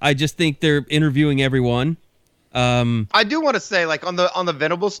completely. I just think they're interviewing everyone. I do want to say, like, on the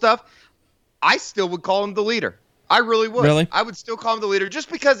Venables stuff, I still would call him the leader. I really would. Really? I would still call him the leader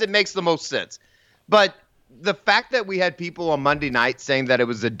just because it makes the most sense. But the fact that we had people on Monday night saying that it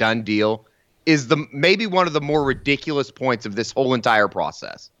was a done deal is maybe one of the more ridiculous points of this whole entire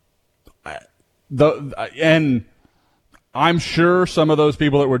process. And I'm sure some of those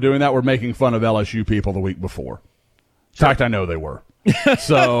people that were doing that were making fun of LSU people the week before. In fact, I know they were.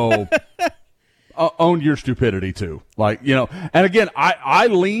 So own your stupidity too. Like, and again, I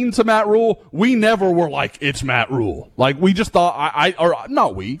lean to Matt Rule. We never were like, it's Matt Rule. Like, we just thought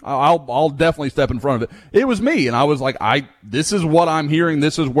I'll definitely step in front of it. It was me. And I was like, this is what I'm hearing.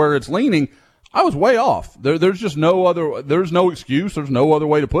 This is where it's leaning. I was way off. There's just there's no excuse. There's no other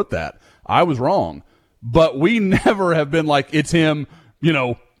way to put that. I was wrong. But we never have been like, it's him,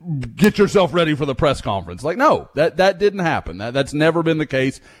 get yourself ready for the press conference. Like, no, that didn't happen. That's never been the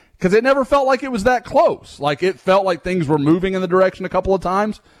case because it never felt like it was that close. Like, it felt like things were moving in the direction a couple of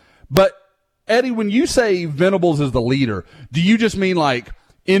times. But, Eddie, when you say Venables is the leader, do you just mean like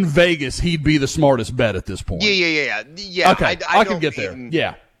in Vegas he'd be the smartest bet at this point? Yeah. Okay, I can get there.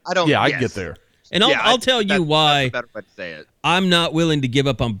 Yeah. I can get there. And I'll tell you why that's a better way to say it. I'm not willing to give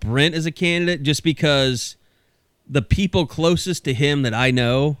up on Brent as a candidate just because the people closest to him that I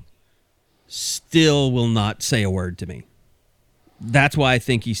know still will not say a word to me. That's why I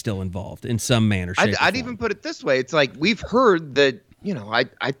think he's still involved in some manner, shape, or I'd form. even put it this way. It's like we've heard that,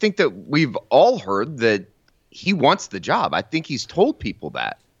 I think that we've all heard that he wants the job. I think he's told people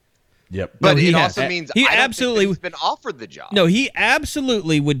that. Yep. But No, it also means he I don't absolutely think that he's been offered the job. No, he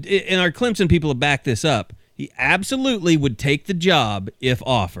absolutely would, and our Clemson people have backed this up. He absolutely would take the job if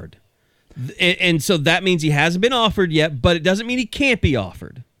offered. And so that means he hasn't been offered yet, but it doesn't mean he can't be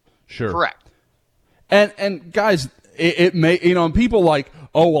offered. Sure. Correct. And guys, it may, and people like,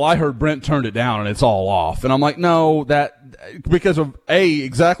 oh, well, I heard Brent turned it down and it's all off. And I'm like, no, that because of A,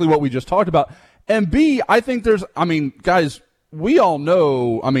 exactly what we just talked about. And B, I think guys, we all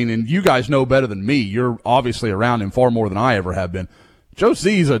know, and you guys know better than me. You're obviously around him far more than I ever have been. Joe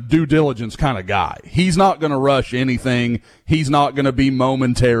C's a due diligence kind of guy. He's not going to rush anything. He's not going to be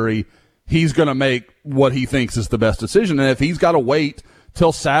momentary. He's going to make what he thinks is the best decision. And if he's got to wait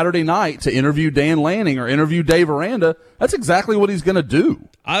till Saturday night to interview Dan Lanning or interview Dave Aranda, that's exactly what he's going to do.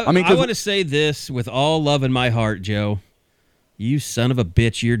 I want to say this with all love in my heart, Joe. You son of a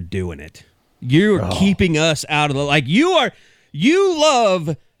bitch, you're doing it. You're keeping us out of the you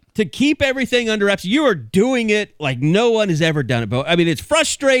love to keep everything under wraps. You are doing it like no one has ever done it. But it's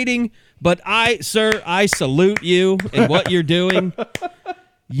frustrating, but I salute you and what you're doing.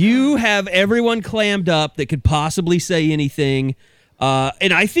 You have everyone clammed up that could possibly say anything.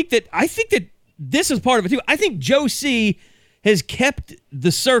 And I think that this is part of it too. I think Joe C has kept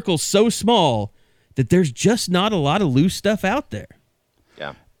the circle so small that there's just not a lot of loose stuff out there.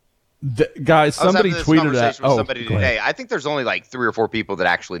 Yeah. Guys, somebody tweeted that. With somebody today. I think there's only like 3 or 4 people that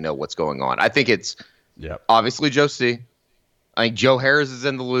actually know what's going on. I think it's obviously Joe C. I think Joe Harris is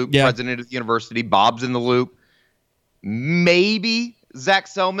in the loop, president of the university. Bob's in the loop. Maybe Zach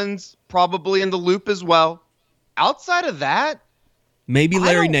Selman's probably in the loop as well. Outside of that, maybe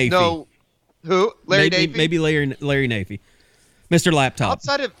Larry Nafy. No, who? Larry Nafy? Maybe Larry Nafy. Mr. Laptop.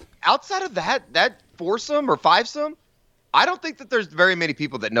 Outside of that foursome or fivesome, I don't think that there's very many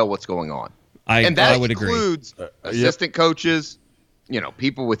people that know what's going on. I would agree. Includes assistant coaches,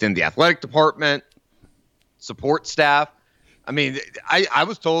 people within the athletic department, support staff. I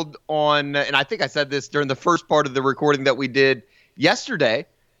was told and I think I said this during the first part of the recording that we did yesterday.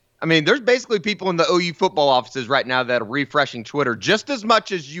 There's basically people in the OU football offices right now that are refreshing Twitter just as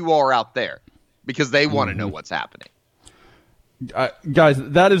much as you are out there because they want to know what's happening. Guys,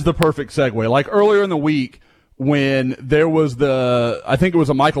 that is the perfect segue. Like earlier in the week, when there was I think it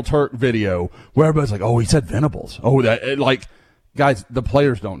was a Michael Turk video where everybody's like, oh, he said Venables. Oh, guys, the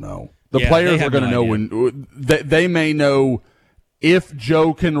players don't know. The players are going to know when they may know if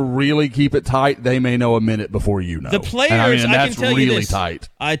Joe can really keep it tight. They may know a minute before you know. The players, and that's I can tell really you this. Tight.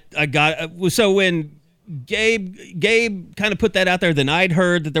 I got so when Gabe kind of put that out there, then I'd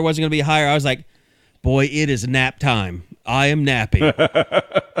heard that there wasn't going to be a hire. I was like, boy, it is nap time. I am napping.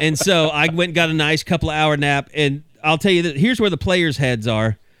 And so I went and got a nice couple of hour nap. And I'll tell you that here's where the players' heads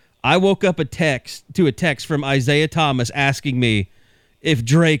are. I woke up to a text from Isaiah Thomas asking me if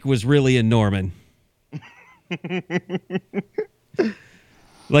Drake was really in Norman.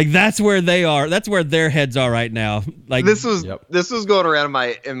 Like that's where they are. That's where their heads are right now. Like this was going around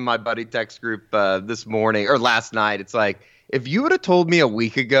in my buddy text group this morning or last night. It's like, if you would have told me a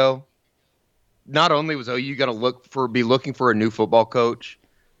week ago, not only was OU going to be looking for a new football coach,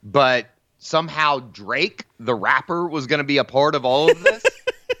 but somehow Drake, the rapper, was going to be a part of all of this,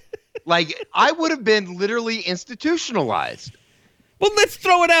 like I would have been literally institutionalized. Well, let's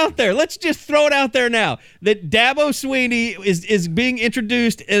throw it out there. Let's just throw it out there now that Dabo Swinney is being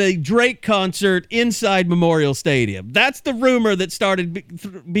introduced at a Drake concert inside Memorial Stadium. That's the rumor that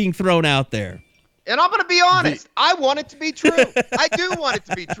started being thrown out there. And I'm going to be honest. I want it to be true. I do want it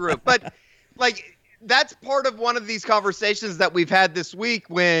to be true. But, like, that's part of one of these conversations that we've had this week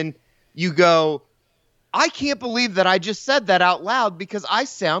when you go, I can't believe that I just said that out loud because I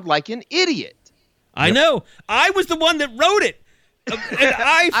sound like an idiot. I know. I was the one that wrote it. And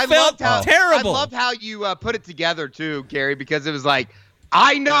I felt terrible. I loved how you put it together too, Gary, because it was like,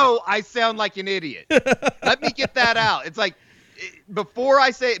 I know I sound like an idiot. Let me get that out. It's like before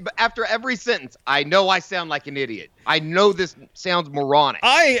I say, after every sentence, I know I sound like an idiot. I know this sounds moronic.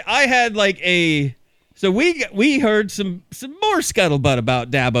 I had like so we heard some more scuttlebutt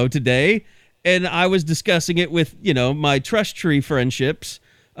about Dabo today, and I was discussing it with my Trust Tree friendships,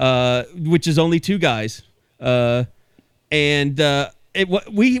 which is only 2 guys. And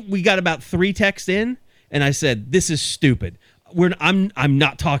we got about 3 texts in, and I said, "This is stupid. I'm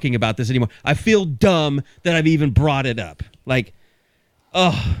not talking about this anymore. I feel dumb that I've even brought it up." Like,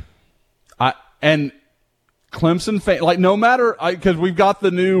 and Clemson fan, like no matter, because we've got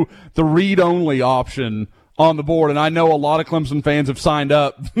the read only option on the board, and I know a lot of Clemson fans have signed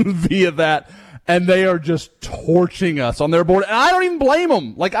up via that. And they are just torching us on their board. And I don't even blame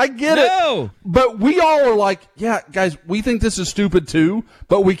them. Like, I get it. But we all are like, yeah, guys, we think this is stupid too,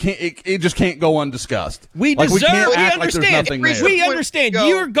 but we can't, it just can't go undiscussed. We understand. We understand.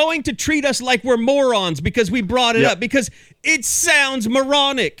 You're going to treat us like we're morons because we brought it up, because it sounds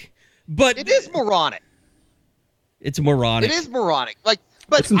moronic. But it is moronic. It's moronic. It is moronic. Like,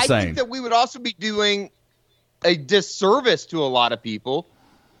 but I think that we would also be doing a disservice to a lot of people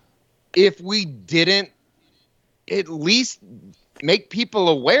if we didn't at least make people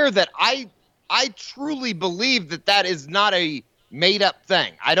aware that I truly believe that is not a made up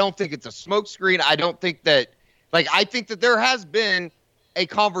thing. I don't think it's a smokescreen. I don't think that, I think that there has been a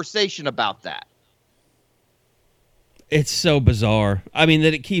conversation about that. It's so bizarre. I mean,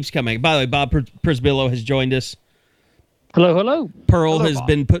 that it keeps coming. By the way, Bob Prisbillo has joined us. Hello. Pearl has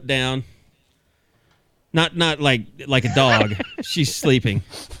been put down. Not like a dog. She's sleeping.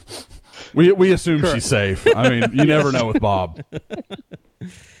 We assume she's safe. I mean, you never know with Bob.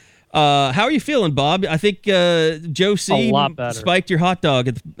 How are you feeling, Bob? I think Joe C. spiked your hot dog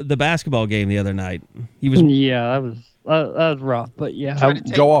at the basketball game the other night. That was rough, but yeah.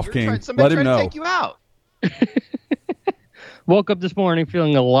 Go off, King. Let him know. Take you out. Woke up this morning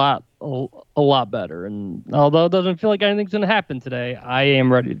feeling a lot better, and although it doesn't feel like anything's going to happen today, I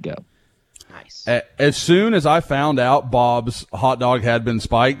am ready to go. Nice. As soon as I found out Bob's hot dog had been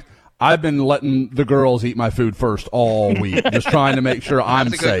spiked, I've been letting the girls eat my food first all week, just trying to make sure I'm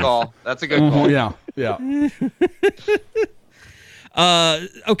safe. That's a good call. That's a good call. Yeah.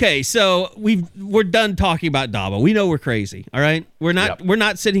 Okay, so we're done talking about Dabo. We know we're crazy. All right, we're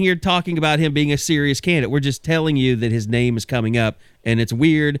not sitting here talking about him being a serious candidate. We're just telling you that his name is coming up, and it's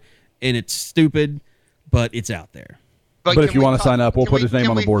weird and it's stupid, but it's out there. But if you want to sign up, we'll put his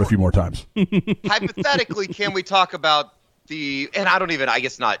name on the board a few more times. Hypothetically, can we talk about and I don't even, I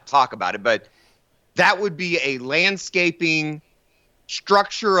guess not talk about it, but that would be a landscaping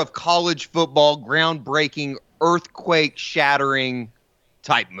structure of college football, groundbreaking, earthquake shattering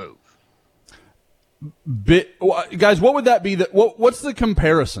type move. Guys, what would that be? What's the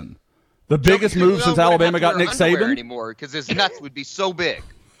comparison? The biggest move since Alabama got Nick Saban? Anymore, because his nuts would be so big.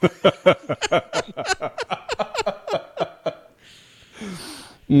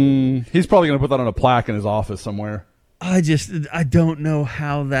 He's probably going to put that on a plaque in his office somewhere. I don't know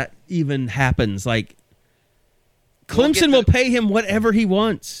how that even happens. Like, Clemson will pay him whatever he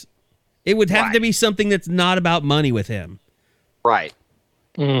wants. It would have to be something that's not about money with him. Right.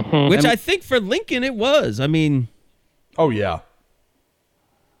 Mm-hmm. Which I think for Lincoln it was. I mean. Oh, yeah.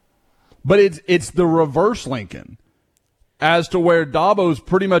 But it's the reverse Lincoln. As to where Dabo's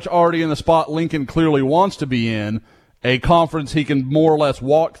pretty much already in the spot Lincoln clearly wants to be in, a conference he can more or less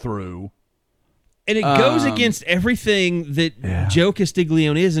walk through. And it goes against everything that Joe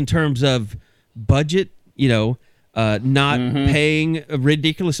Castiglione is in terms of budget, not paying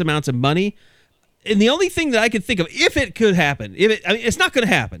ridiculous amounts of money. And the only thing that I could think of, if it could happen, it's not going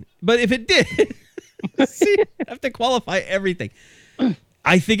to happen, but if it did, see, I have to qualify everything.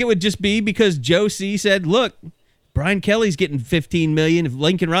 I think it would just be because Joe C said, look, Brian Kelly's getting $15 million. If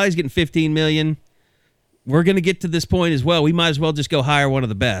Lincoln Riley's getting $15 million, we're going to get to this point as well. We might as well just go hire one of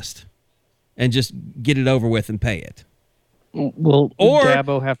the best and just get it over with and pay it. Will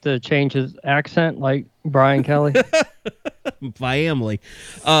Dabo have to change his accent like Brian Kelly? Family.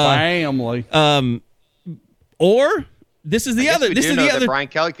 Family. Or this is the other. This is the other. Brian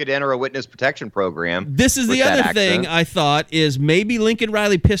Kelly could enter a witness protection program. This is the other thing I thought is maybe Lincoln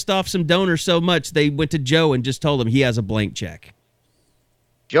Riley pissed off some donors so much they went to Joe and just told him he has a blank check.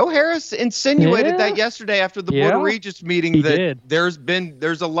 Joe Harris insinuated that yesterday after the Board of Regents meeting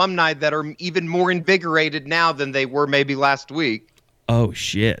there's alumni that are even more invigorated now than they were maybe last week. Oh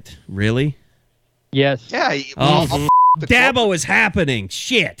shit! Really? Yes. Yeah. Dabo is happening.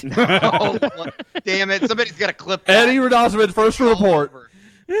 Shit. Oh, damn it! Somebody's got to clip that. Eddie Radosovich, first report.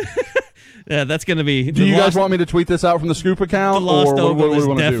 Yeah, that's going to be. Do you guys want me to tweet this out from the Scoop account? The Lost or Oval what is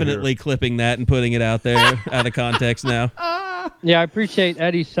do definitely clipping that and putting it out there out of context now. Yeah, I appreciate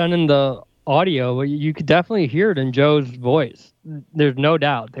Eddie sending the audio, but you could definitely hear it in Joe's voice. There's no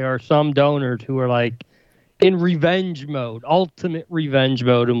doubt. There are some donors who are like in revenge mode, ultimate revenge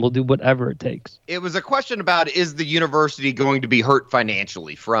mode, and will do whatever it takes. It was a question about, is the university going to be hurt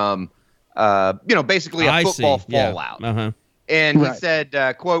financially from, basically a football fallout. Yeah. Uh-huh. And he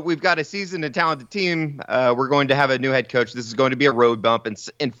said, quote, we've got a seasoned and talented team. We're going to have a new head coach. This is going to be a road bump. And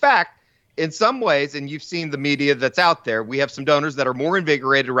in fact, in some ways, and you've seen the media that's out there, we have some donors that are more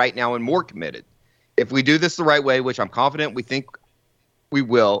invigorated right now and more committed. If we do this the right way, which I'm confident we think we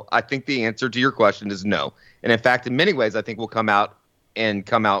will, I think the answer to your question is no. And in fact, in many ways, I think we'll come out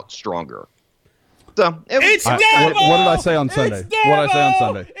stronger. So it's Dabo! What did I say on Sunday? What did I say on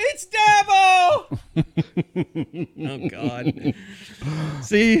Sunday? It's Dabo! Oh, God.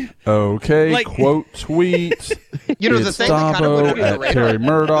 See? Okay, quote tweet. The thing that kind of went under the radar, Terry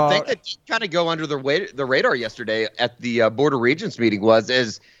Murdoch. The thing that did kind of go under the radar yesterday at the Board of Regents meeting was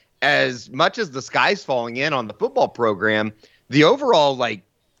as much as the sky's falling in on the football program, the overall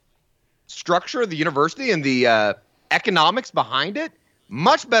structure of the university and the economics behind it,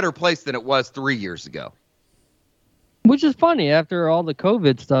 much better place than it was 3 years ago. Which is funny after all the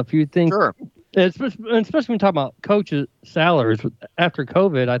COVID stuff. You'd think, sure. especially when you talk about coaches' salaries after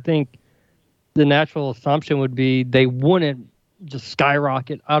COVID, I think the natural assumption would be they wouldn't just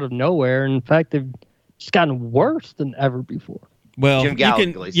skyrocket out of nowhere. In fact, they've just gotten worse than ever before. Well, Jim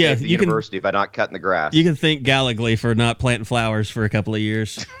Gallagly saved the university by not cutting the grass. You can thank Gallagly for not planting flowers for a couple of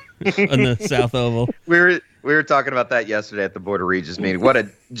years in the South Oval. We were talking about that yesterday at the Board of Regents meeting. What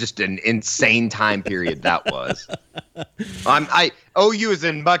just an insane time period that was. OU is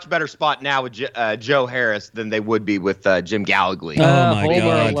in much better spot now with Joe Harris than they would be with Jim Gallagly. Oh my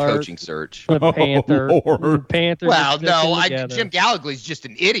God! Coaching search. The Panthers. Well, no, Jim Gallagly's just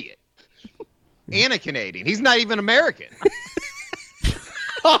an idiot and a Canadian. He's not even American.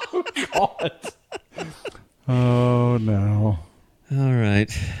 Oh God! Oh no! All right.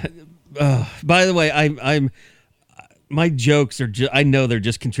 By the way, I'm my jokes are I know they're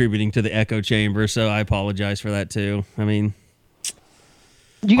just contributing to the echo chamber, so I apologize for that too. I mean,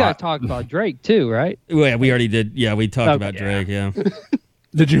 you guys talked about Drake too, right? Well, yeah, we already did. Yeah, we talked about Drake. Yeah.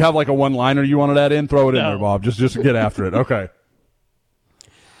 Did you have like a one-liner you wanted to add in? Throw it in there, Bob. Just get after it. Okay.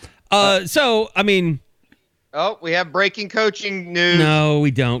 So I mean. Oh, we have breaking coaching news. No,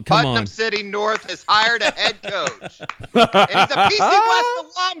 we don't. Come Putnam on. City North has hired a head coach. And he's a PC West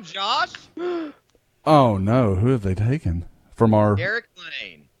alum, Josh. Oh, no. Who have they taken? From our... Derek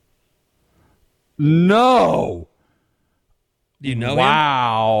Lane. No. Do you know him?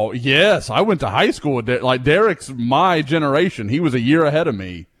 Wow. Yes. I went to high school with Derek. Like, Derek's my generation. He was a year ahead of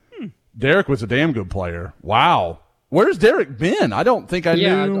me. Derek was a damn good player. Wow. Where's Derek been? I don't think I knew.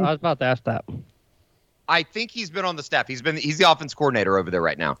 Yeah, I was about to ask that. I think he's been on the staff. He's the offense coordinator over there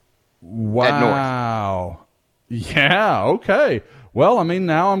right now. Wow. Yeah, okay. Well, I mean,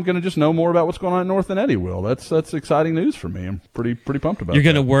 now I'm going to just know more about what's going on at North than Eddie will. That's exciting news for me. I'm pretty pumped about it. You're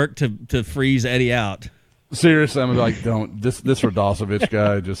going to work to freeze Eddie out. Seriously, I'm like, don't. This Radosovich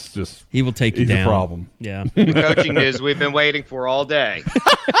guy just he will take you down. He's a problem. Yeah. The coaching news we've been waiting for all day.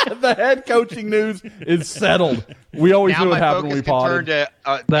 The head coaching news is settled. We always now knew what happened when we potted.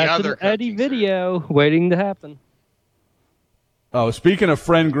 That's an Eddie video waiting to happen. Oh, speaking of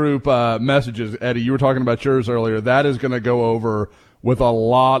friend group messages, Eddie, you were talking about yours earlier. That is going to go over with a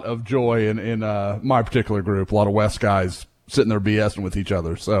lot of joy in my particular group. A lot of West guys sitting there BSing with each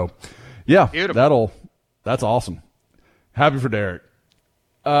other. So, yeah, beautiful. That's awesome. Happy for Derek.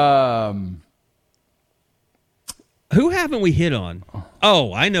 Who haven't we hit on?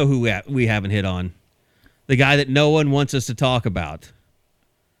 Oh, I know who we haven't hit on. The guy that no one wants us to talk about.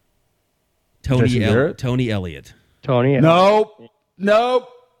 Tony Elliott. Tony. Nope. No.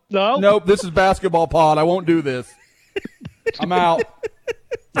 Nope. This is basketball pod. I won't do this. I'm out.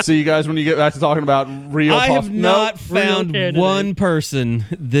 See you guys when you get back to talking about real. I have not found one person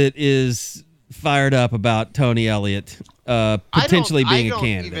that is fired up about Tony Elliott potentially being a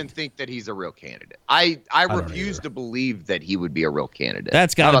candidate. I don't even think that he's a real candidate. I refuse to believe that he would be a real candidate.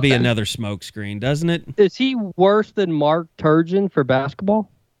 That's got to be another smokescreen, doesn't it? Is he worse than Mark Turgeon for basketball?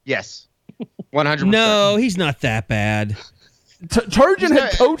 Yes. 100%. No, he's not that bad. Turgeon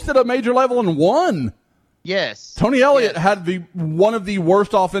had coached at a major level and won. Yes. Tony Elliott had one of the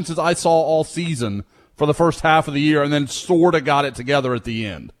worst offenses I saw all season for the first half of the year, and then sort of got it together at the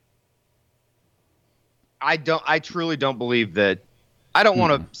end. I truly don't believe that. I don't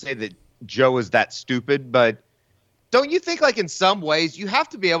want to say that Joe is that stupid, but don't you think, like, in some ways you have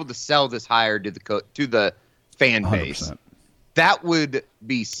to be able to sell this hire to the fan base? 100%. That would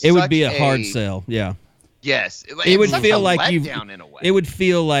be it would be a hard sell. Yeah. Yes. It would feel like in a way. It would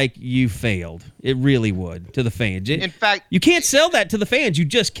feel like you failed. It really would to the fans. In fact, you can't sell that to the fans. You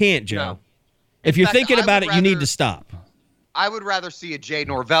just can't, Joe. No. If you're thinking about it, you need to stop. I would rather see a Jay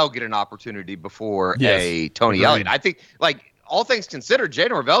Norvell get an opportunity before a Tony Elliott. I think, like, all things considered, Jay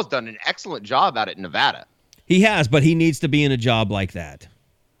Norvell's done an excellent job out at Nevada. He has, but he needs to be in a job like that.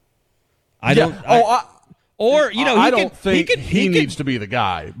 I don't think he needs to be the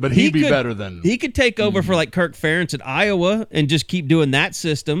guy, but he'd be better than. He could take over for like Kirk Ferentz at Iowa and just keep doing that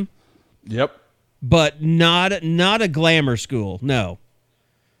system. Yep. But not a glamour school. No.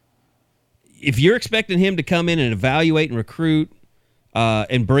 If you're expecting him to come in and evaluate and recruit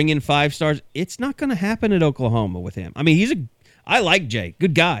and bring in 5 stars, it's not going to happen at Oklahoma with him. I mean, I like Jay,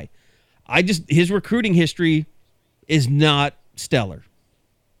 good guy. His recruiting history is not stellar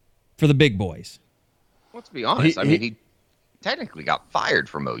for the big boys. Let's be honest. He technically got fired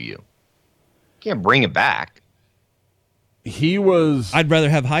from OU. Can't bring him back. I'd rather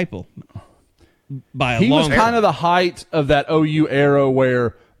have Heupel. He was kind of the height of that OU era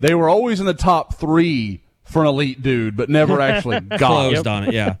where they were always in the top 3 for an elite dude, but never actually got closed on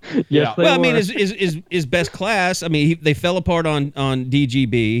it. Yeah. Yes, well, I mean, his best class. I mean, they fell apart on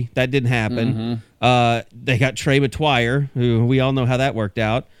DGB. That didn't happen. They got Trey McTwire, who we all know how that worked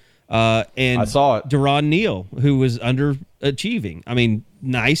out. And I saw it. Deron Neal, who was underachieving. I mean,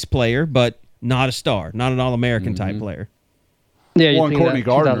 nice player, but not a star, not an All-American type player. Yeah, you think Courtney that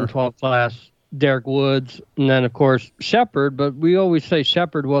Gardner. 2012 class, Derek Woods, and then, of course, Shepard. But we always say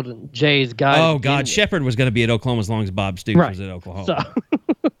Shepard wasn't Jay's guy. Oh, God, Shepard was going to be at Oklahoma as long as Bob Stoops was at Oklahoma.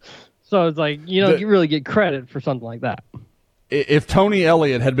 So it's like, you really get credit for something like that. If Tony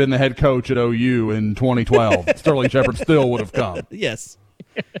Elliott had been the head coach at OU in 2012, Sterling Shepard still would have come. Yes.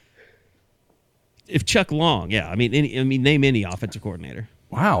 If Chuck Long, name any offensive coordinator.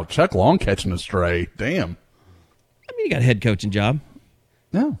 Wow, Chuck Long catching a stray. Damn. I mean, he got a head coaching job.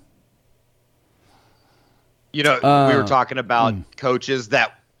 No. We were talking about coaches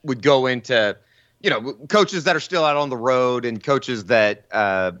that would go into, coaches that are still out on the road and coaches that,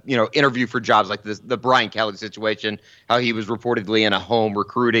 interview for jobs like this, the Brian Kelly situation, how he was reportedly in a home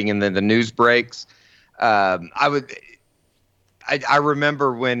recruiting and then the news breaks. I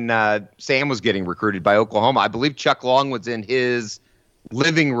remember when Sam was getting recruited by Oklahoma. I believe Chuck Long was in his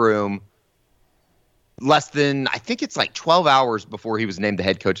living room less than, I think it's like 12 hours before he was named the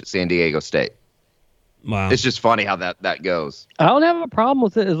head coach at San Diego State. Wow. It's just funny how that goes. I don't have a problem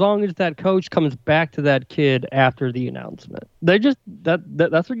with it as long as that coach comes back to that kid after the announcement. They just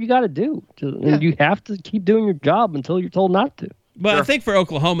that's what you got to do. And you have to keep doing your job until you're told not to. But I think for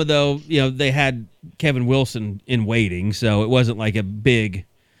Oklahoma, though, they had Kevin Wilson in waiting, so it wasn't like a big.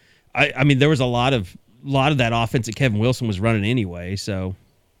 I mean, there was a lot of that offense that Kevin Wilson was running anyway, so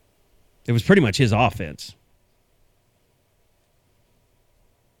it was pretty much his offense.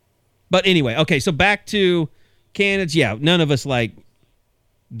 But anyway, okay, so back to candidates. Yeah, none of us like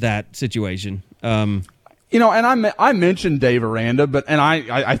that situation. And I mentioned Dave Aranda, but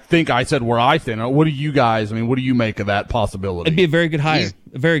I think I said where I stand. What do you guys? I mean, what do you make of that possibility? It'd be a very good hire.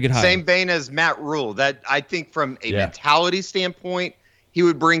 Same vein as Matt Rule. That I think from a mentality standpoint, he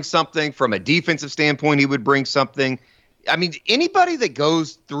would bring something. From a defensive standpoint, he would bring something. I mean, anybody that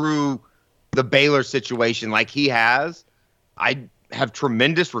goes through the Baylor situation like he has, I have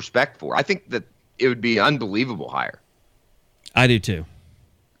tremendous respect for. I think that it would be an unbelievable hire. I do too.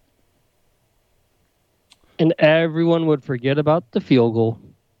 And everyone would forget about the field goal.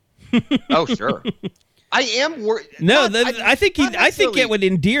 Oh, sure. I am worried. No, I think it would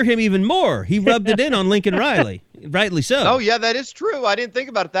endear him even more. He rubbed it in on Lincoln Riley, rightly so. Oh, yeah, that is true. I didn't think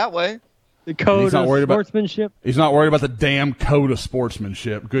about it that way. The code He's not of worried about- sportsmanship. He's not worried about the damn code of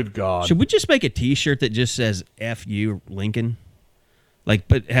sportsmanship. Good God. Should we just make a T-shirt that just says "F you, Lincoln"? Like,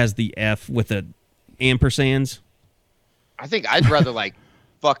 but has the F with the ampersands? I think I'd rather like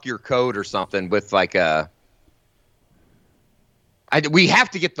fuck your code or something with like a. We have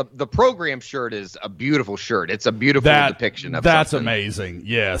to get the program shirt is a beautiful shirt. It's a beautiful depiction of that's something. amazing.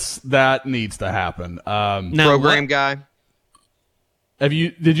 Yes, that needs to happen. Now, Program guy. Did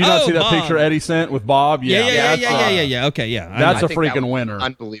you not see that Bob. picture Eddie sent with Bob? Yeah. that's, Okay, yeah. That's I a think that freaking was winner.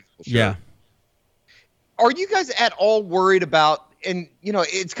 Unbelievable shirt. Yeah. Are you guys at all worried about, and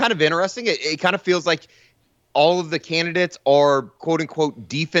it's kind of interesting. It kind of feels like all of the candidates are quote unquote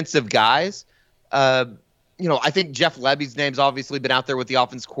defensive guys. I think Jeff Lebby's name's obviously been out there with the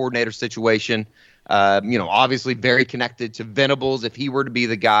offense coordinator situation. Obviously very connected to Venables if he were to be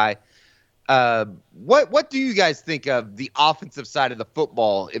the guy. What do you guys think of the offensive side of the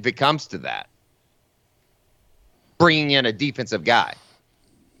football if it comes to that? Bringing in a defensive guy.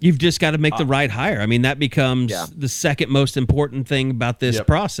 You've just got to make the right hire. I mean, that becomes the second most important thing about this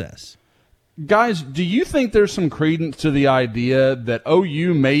process. Guys, do you think there's some credence to the idea that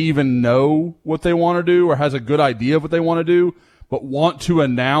OU may even know what they want to do or has a good idea of what they want to do, but want to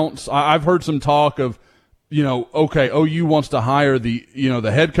announce? I've heard some talk of, OU wants to hire the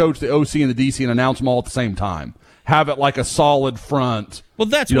head coach, the OC, and the DC and announce them all at the same time. Have it like a solid front. Well,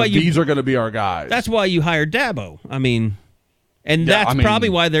 that's why these are going to be our guys. That's why you hired Dabo. I mean, and that's probably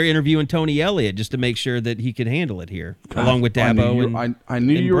why they're interviewing Tony Elliott, just to make sure that he could handle it here, along with Dabo. I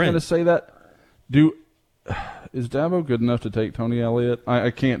knew you were Brent. going to say that. Is Dabo good enough to take Tony Elliott? I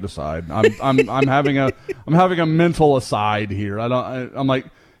can't decide. I'm having a mental aside here.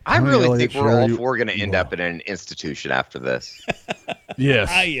 I really think we're all four going to end up in an institution after this. Yes,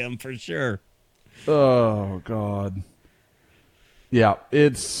 I am for sure. Oh God. Yeah,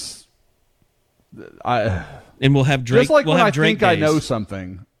 it's. And we'll have Drake. Just like we'll when have Drake I days. know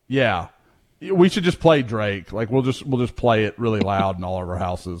something. Yeah, we should just play Drake. Like we'll just play it really loud in all of our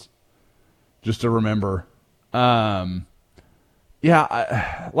houses, just to remember. Like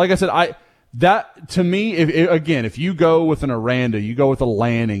I said, that to me, if you go with an Aranda, you go with a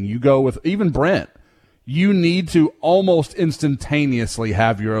Lanning, you go with even Brent, you need to almost instantaneously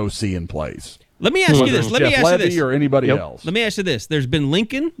have your OC in place. Let me ask you this. Let me ask you this. Or anybody else. Let me ask you this. There's been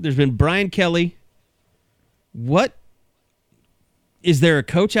Lincoln. There's been Brian Kelly. What is there a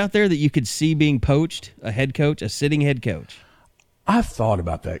coach out there that you could see being poached? A head coach, a sitting head coach? I've thought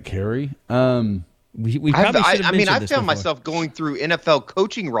about that, Kerry. We probably should have mentioned I've this found before. myself going through NFL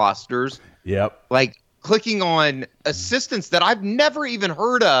coaching rosters. Yep. Like clicking on assistants that I've never even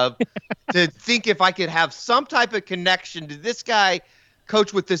heard of to think if I could have some type of connection to this guy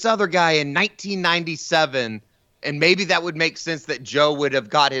coach with this other guy in 1997, and maybe that would make sense that Joe would have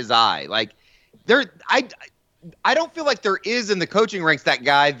got his eye. Like I don't feel like there is in the coaching ranks that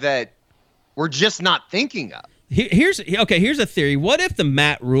guy that we're just not thinking of. Here's a theory. What if the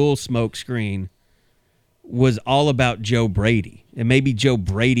Matt Rule smokescreen was all about Joe Brady, and maybe Joe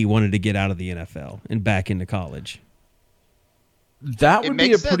Brady wanted to get out of the NFL and back into college? That would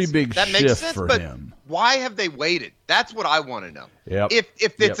be a pretty big that shift makes sense, for but him. Why have they waited? That's what I want to know. Yep.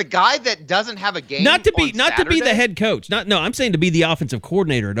 If it's a guy that doesn't have a game, Not to be Saturday, the head coach. I'm saying to be the offensive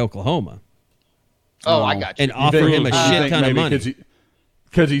coordinator at Oklahoma. Oh, I got you. And offer him a shit ton of money.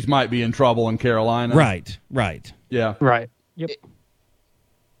 Because he might be in trouble in Carolina. Right. Yeah. Right. Yep.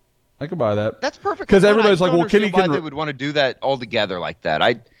 I could buy that. That's perfect. Because everybody's I like, don't well, Kenny understand why can. they would want to do that all together like that.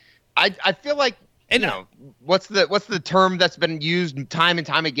 I feel like, what's the term that's been used time and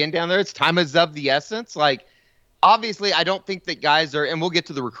time again down there? It's time is of the essence. Like, obviously, I don't think that guys are, and we'll get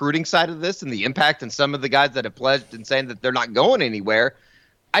to the recruiting side of this and the impact and some of the guys that have pledged and saying that they're not going anywhere.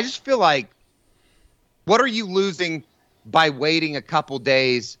 I just feel like, what are you losing by waiting a couple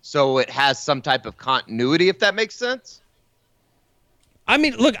days so it has some type of continuity, if that makes sense? I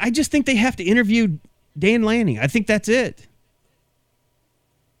mean, look, I just think they have to interview Dan Lanning. I think that's it.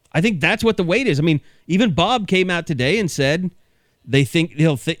 I think that's what the wait is. I mean, even Bob came out today and said they think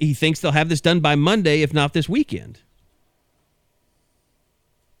he thinks they'll have this done by Monday, if not this weekend.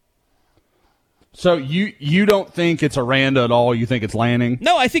 So you don't think it's Aranda at all? You think it's Lanning?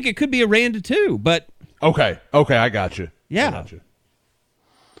 No, I think it could be Aranda too, but Okay, I got you. Yeah. I got you.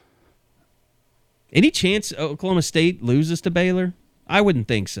 Any chance Oklahoma State loses to Baylor? I wouldn't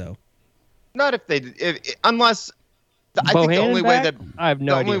think so. Not if they, unless I think the only way that I have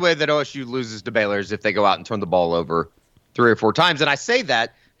no idea. only way that OSU loses to Baylor is if they go out and turn the ball over 3 or 4 times. And I say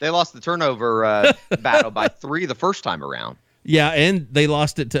that they lost the turnover battle by 3 the first time around. Yeah, and they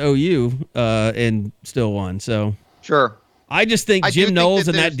lost it to OU and still won. So Sure. I just think I do Jim think Knowles that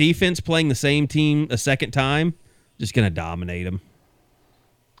and that there's- defense playing the same team a second time, just going to dominate them.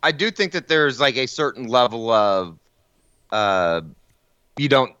 I do think that there's like a certain level of you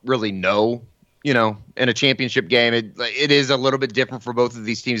don't really know, in a championship game. It is a little bit different for both of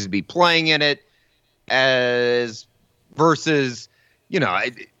these teams to be playing in it as versus,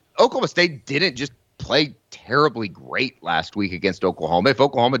 Oklahoma State didn't just play terribly great last week against Oklahoma. If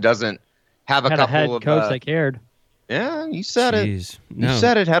Oklahoma doesn't have a Had couple a head of coach that cared. yeah, you said Jeez, it. no. You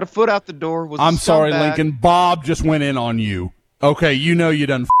said it. Had a foot out the door. Was a I'm sorry, scumbag. Lincoln. Bob just went in on you. Okay, you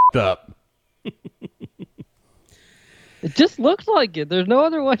done f***ed up. It just looks like it. There's no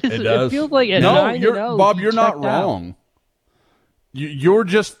other way to say it. does. It feels like at No, 9-0, Bob, you you're not checked out. wrong. You're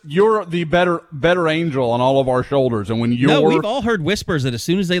the better angel on all of our shoulders, and when you're No, we've all heard whispers that as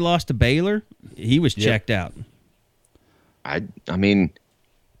soon as they lost to Baylor, he was checked out. I mean,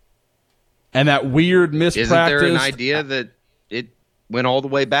 and that weird mispractice. isn't there an idea that it went all the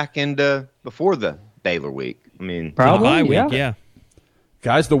way back into before the Baylor week? I mean, Probably, Bye week, yeah. yeah.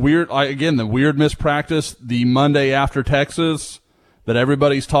 Guys, the weird mispractice, the Monday after Texas that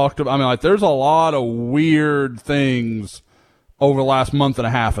everybody's talked about. I mean, like, there's a lot of weird things over the last month and a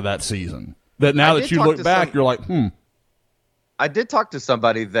half of that season that now that you look back, you're like, I did talk to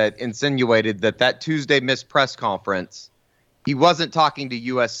somebody that insinuated that Tuesday missed press conference, he wasn't talking to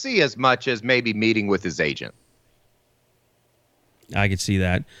USC as much as maybe meeting with his agent. I could see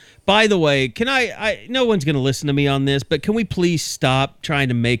that. By the way, can I no one's going to listen to me on this, but can we please stop trying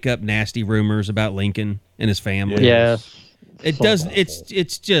to make up nasty rumors about Lincoln and his family? Yes. It So does.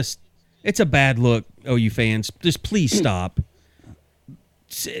 awful. It's a bad look, OU fans. Just please stop.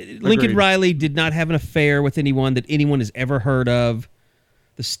 Lincoln Agreed. Riley did not have an affair with anyone that anyone has ever heard of.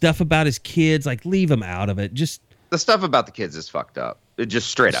 The stuff about his kids, like, leave him out of it. Just The stuff about the kids is fucked up. It just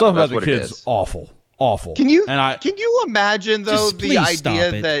straight up. stuff That's about the what kids it is. awful. Can you And can you imagine though Just the please stop idea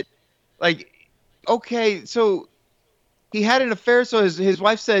it. that, like, okay, so he had an affair, so his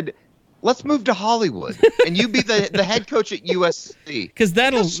wife said, "Let's move to Hollywood, and you be the head coach at USC." because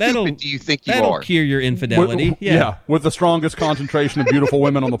How stupid do you think you that'll are? cure your infidelity. with the strongest concentration of beautiful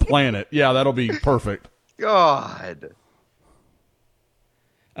women on the planet. Yeah, that'll be perfect. God,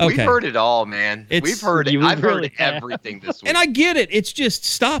 Okay. we've heard it all, man. It's- We've heard it. you I've heard really have. everything this week. And I get it. It's just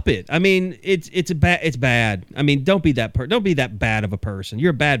stop it. I mean, it's bad. I mean, don't be that bad of a person.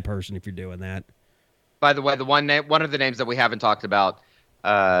 You're a bad person if you're doing that. By the way, one of the names that we haven't talked about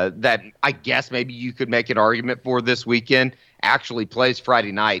that I guess maybe you could make an argument for this weekend actually plays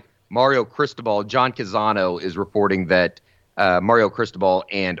Friday night. Mario Cristobal. John Casano is reporting that Mario Cristobal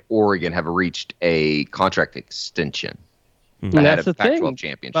and Oregon have reached a contract extension And ahead that's of the Pac-12 thing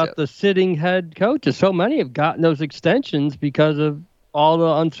championship. about the sitting head coaches. So many have gotten those extensions because of all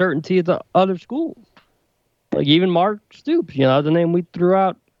the uncertainty of the other schools. Like even Mark Stoops, the name we threw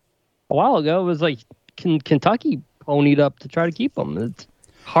out a while ago was like Kentucky ponied up to try to keep him. It's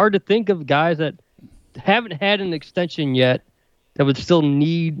hard to think of guys that haven't had an extension yet that would still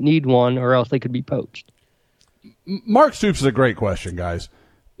need one, or else they could be poached. Mark Stoops is a great question, guys.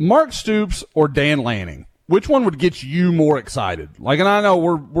 Mark Stoops or Dan Lanning? Which one would get you more excited? Like, and I know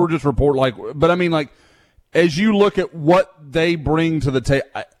we're just but I mean, like, as you look at what they bring to the table,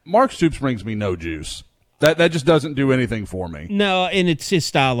 Mark Stoops brings me no juice. That just doesn't do anything for me. No, and it's his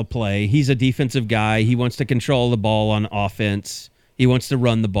style of play. He's a defensive guy. He wants to control the ball on offense. He wants to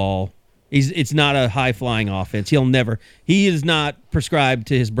run the ball. It's not a high-flying offense. He is not prescribed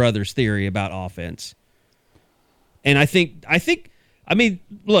to his brother's theory about offense. And I mean,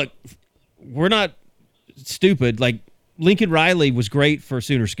 look, we're not stupid. Like, Lincoln Riley was great for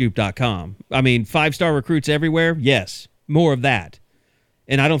Soonerscoop.com. I mean, 5-star recruits everywhere. Yes, more of that.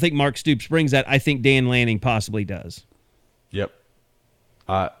 And I don't think Mark Stoops brings that. I think Dan Lanning possibly does. Yep.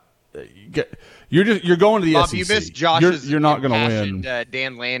 You're going to the Bob, SEC. you missed Josh's You're not going to impassioned, win.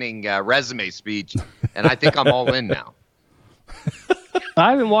 Dan Lanning resume speech, and I think I'm all in now.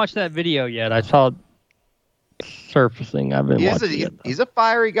 I haven't watched that video yet. I saw it surfacing. I've been watching it. He's a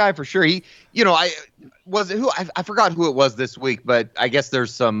fiery guy for sure. I forgot who it was this week, but I guess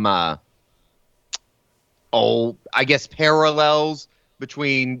there's some parallels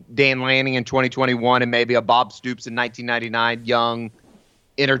between Dan Lanning in 2021 and maybe a Bob Stoops in 1999, young,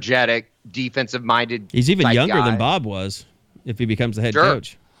 energetic, defensive-minded. He's even type younger guy. than Bob was if he becomes the head Sure.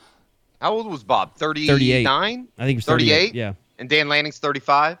 coach. How old was Bob? 38. 39? I think he was 38. Yeah. And Dan Lanning's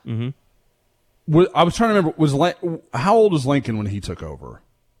 35. I was trying to remember, how old was Lincoln when he took over?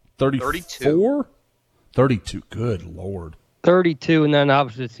 34? 32. Good Lord. 32, and then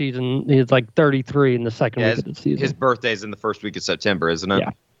obviously the season he's like 33 in the second week of the season. His birthday's in the first week of September, isn't it? Yeah.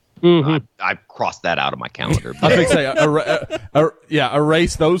 I crossed that out of my calendar. I think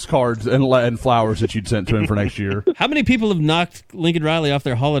erase those cards and flowers that you'd sent to him for next year. How many people have knocked Lincoln Riley off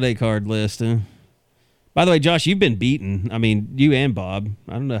their holiday card list? By the way, Josh, you've been beaten. I mean, you and Bob.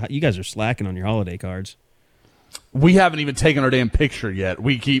 I don't know how you guys are slacking on your holiday cards. We haven't even taken our damn picture yet.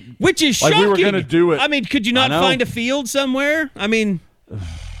 We keep, which is like shocking. We were going to do it. I mean, could you not find a field somewhere? I mean,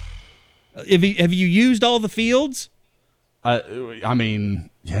 have you used all the fields? I mean,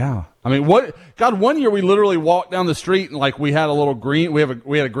 yeah. I mean, what? God, one year we literally walked down the street and like we had a little green. We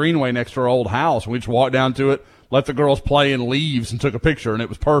had a greenway next to our old house, and we just walked down to it, let the girls play in leaves, and took a picture, and it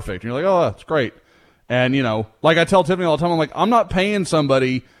was perfect. And you're like, oh, that's great. And like I tell Tiffany all the time, I'm like, I'm not paying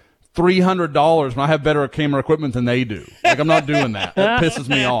somebody $300 when I have better camera equipment than they do. Like, I'm not doing that. That pisses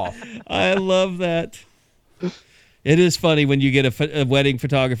me off. I love that. It is funny when you get a wedding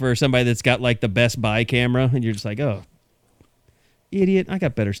photographer or somebody that's got like the Best Buy camera, and you're just like, oh, idiot, I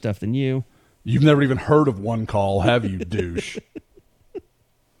got better stuff than you. You've never even heard of One Call, have you, douche?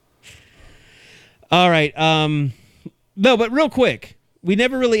 All right. No, but real quick, we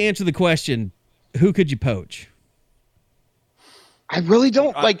never really answered the question, who could you poach? I really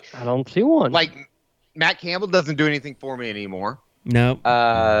don't like. I don't see one. Like, Matt Campbell doesn't do anything for me anymore. No.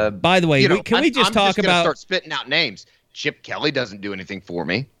 By the way, can we just talk about? Start spitting out names. Chip Kelly doesn't do anything for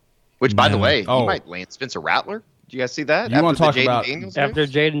me. Which, by the way, he might land Spencer Rattler. Did you guys see that? You want to talk about after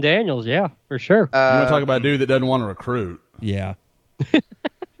Jaden Daniels? Yeah, for sure. You want to talk about a dude that doesn't want to recruit? Yeah.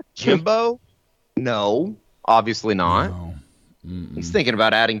 Jimbo? No, obviously not. No. He's thinking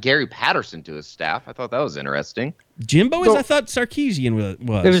about adding Gary Patterson to his staff. I thought that was interesting. Jimbo is? I thought Sarkisian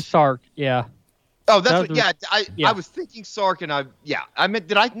was. It was Sark, yeah. Oh, that's I was thinking Sark, and I meant,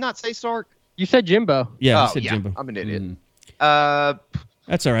 did I not say Sark? You said Jimbo. Yeah, you said Jimbo. I'm an idiot.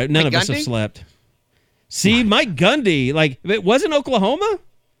 That's all right. None of us have slept. See, Mike Gundy, like, if it wasn't Oklahoma,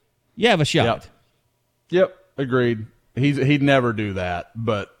 you have a shot. Yep. Agreed. He'd never do that,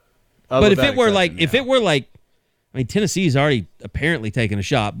 but if it were like, I mean, Tennessee's already apparently taken a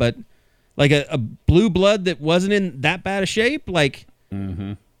shot, but like a blue blood that wasn't in that bad a shape, like,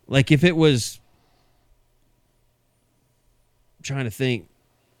 like if it was, I'm trying to think.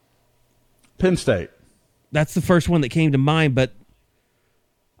 Penn State. That's the first one that came to mind, but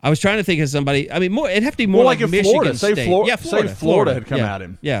I was trying to think of somebody. I mean, it'd have to be more like if Michigan Florida, State. Say Florida had come at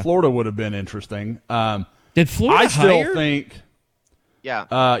him. Yeah. Florida would have been interesting. Did Florida I still hire? think.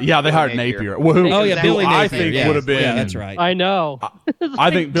 Yeah. They hired Napier. Billy Napier. I think would have been. Yeah, that's right. I know.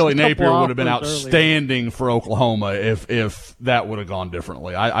 I think Billy Napier would have been outstanding for Oklahoma if that would have gone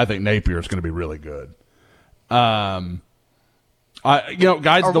differently. I think Napier is going to be really good. Guys,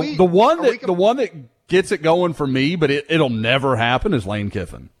 the one that gets it going for me, but it'll never happen, is Lane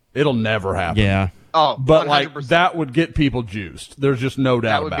Kiffin. It'll never happen. Yeah. Oh, but 100%. like that would get people juiced. There's just no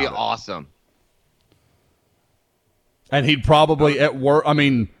doubt about it. That would be awesome. And he'd probably at work. I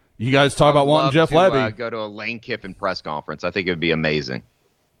mean, you guys talk about wanting Jeff Levy. Go to a Lane Kiffin press conference. I think it would be amazing.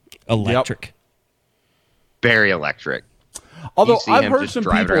 Electric. Yep. Very electric. Although I've heard some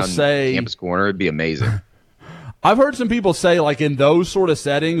people say campus corner, it'd be amazing. I've heard some people say, like, in those sort of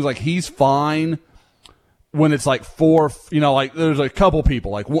settings, like, he's fine when it's like like there's a couple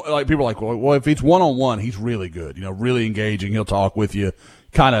people like people are like, well, if it's one-on-one, he's really good, really engaging. He'll talk with you,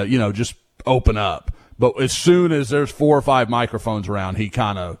 kind of, just open up. But as soon as there's 4 or 5 microphones around, he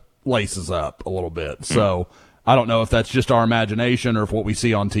kind of laces up a little bit. So I don't know if that's just our imagination or if what we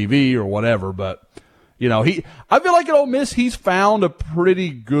see on TV or whatever. But I feel like at Ole Miss, he's found a pretty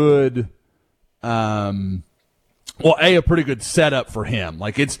good, a pretty good setup for him.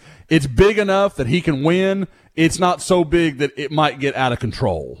 Like it's big enough that he can win. It's not so big that it might get out of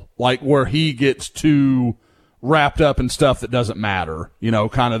control, like where he gets too wrapped up in stuff that doesn't matter.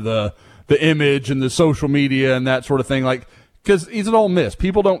 Kind of the image and the social media and that sort of thing. Like, because he's at Ole Miss,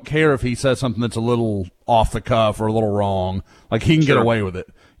 people don't care if he says something that's a little off the cuff or a little wrong. Like, he can get away with it.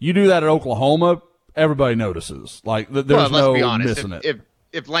 You do that at Oklahoma, everybody notices. Like, there's no missing it.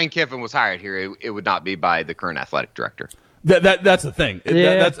 If Lane Kiffin was hired here, it would not be by the current athletic director. That's the thing.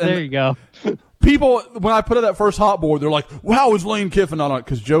 There you go. People, when I put it that first hot board, they're like, "Wow, is Lane Kiffin not on?"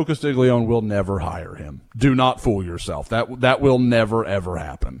 Because Joe Castiglione will never hire him. Do not fool yourself. That will never ever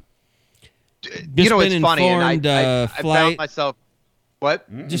happen. It's funny, and I found myself.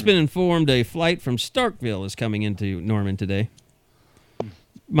 What? Just been informed a flight from Starkville is coming into Norman today.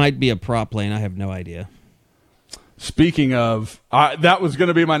 Might be a prop plane. I have no idea. Speaking of, that was going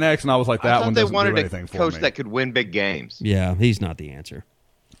to be my next, and I was like, that one doesn't do anything for me. They wanted a coach that could win big games. Yeah, he's not the answer.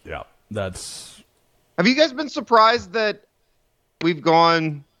 Yeah, that's. Have you guys been surprised that we've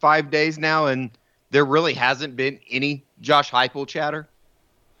gone 5 days now and there really hasn't been any Josh Heupel chatter?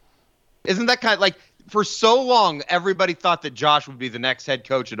 Isn't that kind of like, for so long, everybody thought that Josh would be the next head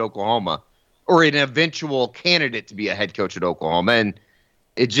coach at Oklahoma or an eventual candidate to be a head coach at Oklahoma. And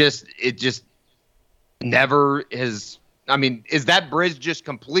it just never has. I mean, is that bridge just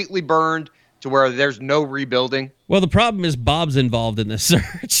completely burned to where there's no rebuilding? Well, the problem is Bob's involved in this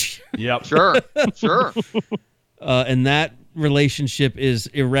search. Yep. Sure. And that relationship is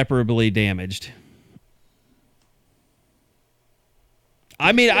irreparably damaged.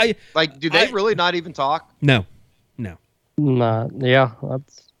 I mean, do they really not even talk? No. Yeah,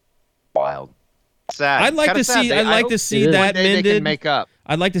 that's wild. Sad. I'd like to see that mended. They can make up.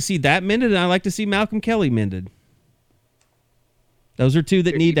 I'd like to see that mended, and I'd like to see Malcolm Kelly mended. Those are two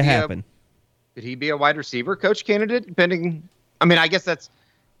that need to happen. Could he be a wide receiver coach candidate? Depending, I mean, I guess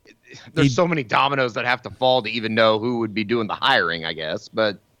there's so many dominoes that have to fall to even know who would be doing the hiring, I guess.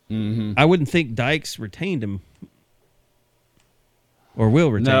 But I wouldn't think Dykes retained him or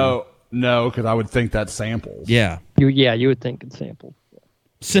will retain him. No, because I would think that's samples. Yeah. You would think it's sampled.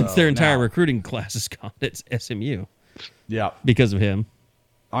 Since their entire recruiting class is gone, it's SMU. Yeah. Because of him.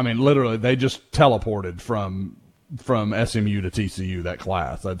 I mean, literally, they just teleported from SMU to TCU, that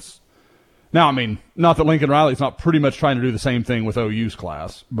class. Now, I mean, not that Lincoln Riley's not pretty much trying to do the same thing with OU's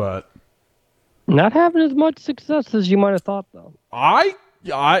class, but not having as much success as you might have thought, though. Bob,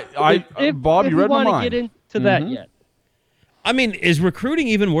 you read my mind. We want to get into that yet. I mean, is recruiting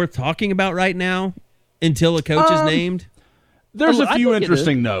even worth talking about right now until a coach is named? There's a few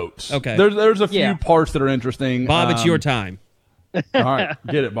interesting notes. Okay. There's a few parts that are interesting. Bob, it's your time. All right,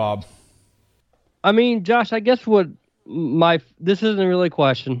 get it, Bob. I mean, Josh, I guess this isn't really a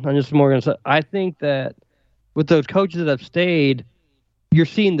question. I'm just more going to say, I think that with those coaches that have stayed, you're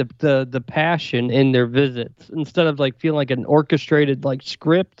seeing the passion in their visits instead of like feeling like an orchestrated like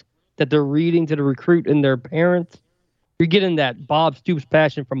script that they're reading to the recruit and their parents. You're getting that Bob Stoops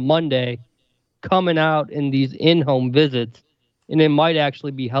passion from Monday coming out in these in-home visits, and it might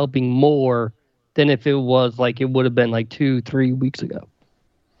actually be helping more than if it was like it would have been like 2-3 weeks ago.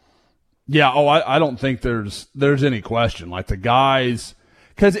 Yeah, I don't think there's any question. Like the guys,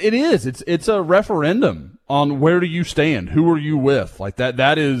 because it's a referendum on where do you stand, who are you with, like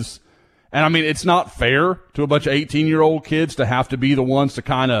that is, and I mean it's not fair to a bunch of 18-year-old kids to have to be the ones to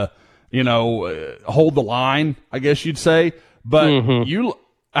kind of hold the line, I guess you'd say. But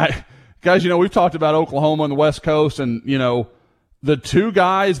guys, we've talked about Oklahoma and the West Coast, and the two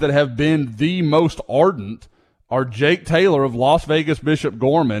guys that have been the most ardent are Jake Taylor of Las Vegas Bishop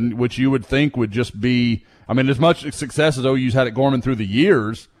Gorman, which you would think would just be, I mean, as much success as OU's had at Gorman through the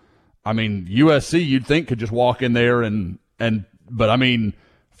years, I mean, USC you'd think could just walk in there but I mean,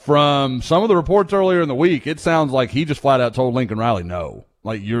 from some of the reports earlier in the week, it sounds like he just flat out told Lincoln Riley, no,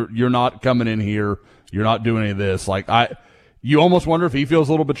 like you're not coming in here, you're not doing any of this. Like you almost wonder if he feels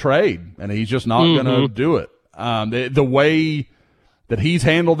a little betrayed and he's just not going to do it. The way that he's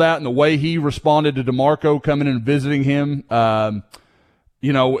handled that and the way he responded to DeMarco coming in and visiting him,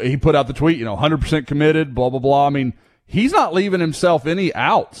 he put out the tweet, 100% committed, blah, blah, blah. I mean, he's not leaving himself any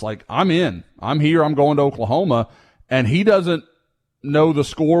outs. Like, I'm in. I'm here. I'm going to Oklahoma. And he doesn't know the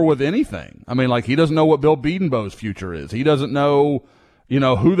score with anything. I mean, like, he doesn't know what Bill Bedenbaugh's future is. He doesn't know,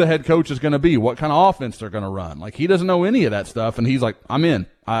 who the head coach is going to be, what kind of offense they're going to run. Like, he doesn't know any of that stuff. And he's like, I'm in.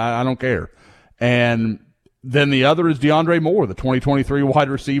 I don't care. And then the other is DeAndre Moore, the 2023 wide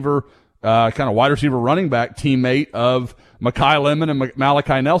receiver, kind of wide receiver running back teammate of Mekhi Lemon and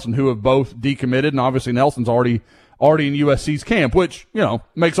Malachi Nelson, who have both decommitted, and obviously Nelson's already in USC's camp, which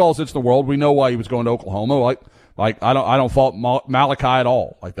makes all sense in the world. We know why he was going to Oklahoma. Like I don't fault Malachi at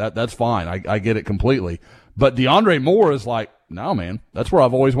all. Like that's fine. I get it completely. But DeAndre Moore is like, no man, that's where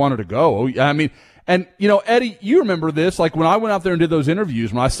I've always wanted to go. I mean. And, Eddie, you remember this, like when I went out there and did those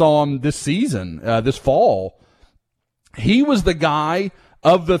interviews, when I saw him this season, this fall, he was the guy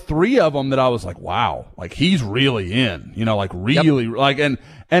of the three of them that I was like, wow, like he's really in, like, and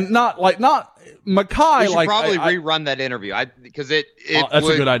not Mekhi. We should like probably rerun that interview because it that's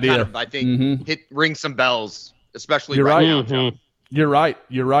would a good idea. Kind of, I think ring some bells, especially You're right right. now. John. You're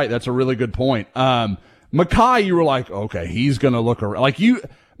right. That's a really good point. Mekhi, you were like, okay, he's going to look around. Like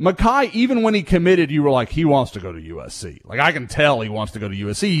Mekhi, even when he committed, you were like, he wants to go to USC. Like, I can tell he wants to go to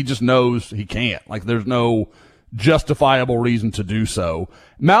USC. He just knows he can't. Like, there's no justifiable reason to do so.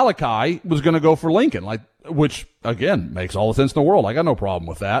 Malachi was going to go for Lincoln, which, again, makes all the sense in the world. I got no problem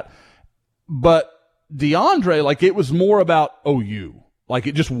with that. But DeAndre, it was more about OU. Like,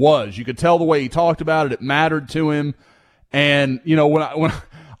 it just was. You could tell the way he talked about it. It mattered to him. And, when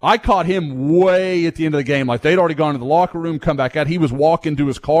I caught him way at the end of the game. Like, they'd already gone to the locker room, come back out. He was walking to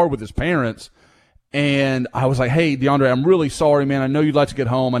his car with his parents, And I was like, hey, DeAndre, I'm really sorry, man. I know you'd like to get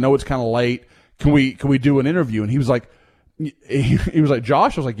home. I know it's kind of late. Can we do an interview? And he was like,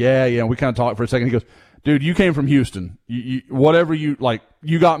 Josh? I was like, yeah. And we kind of talked for a second. He goes, dude, you came from Houston. Whatever you like,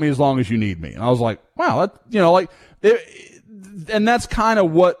 you got me as long as you need me. And I was like, wow, and that's kind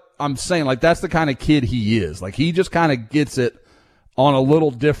of what I'm saying. Like, that's the kind of kid he is. Like, he just kind of gets it on a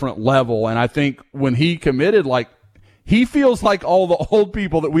little different level. And I think when he committed, like, he feels like all the old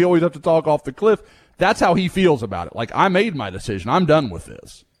people that we always have to talk off the cliff. That's how he feels about it. Like, I made my decision. I'm done with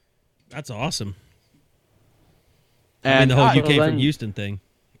this. That's awesome. And the whole you came from Houston thing.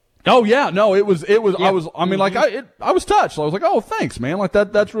 Oh yeah, no, it was. Yeah. I was touched. I was like, oh, thanks, man. Like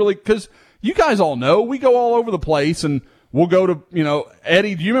that's really, because you guys all know we go all over the place, and we'll go to,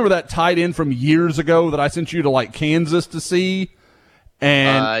 Eddie. Do you remember that tight end from years ago that I sent you to like Kansas to see?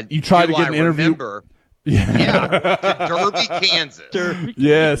 And you tried to get an interview. Remember. Yeah, to Derby, Kansas.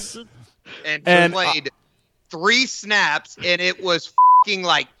 Yes. And played 3 snaps, and it was fucking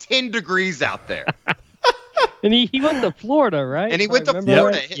like 10 degrees out there. And he went to Florida, right? And he went to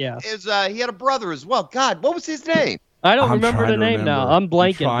Florida. Right? Yeah. He had a brother as well. God, what was his name? I don't remember the name now. I'm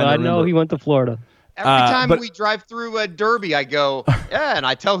blanking, but I know he went to Florida. Every time we drive through Derby, I go, yeah, and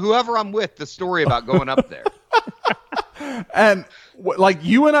I tell whoever I'm with the story about going up there. And like,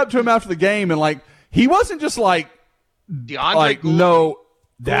 you went up to him after the game, and like, he wasn't just like DeAndre like Gould. No,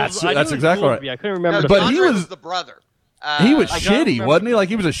 that's exactly right. I couldn't remember. No, but DeAndre he was the brother. He was shitty, wasn't he? Like,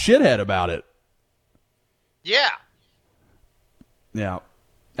 he was a shithead about it. Yeah. Yeah.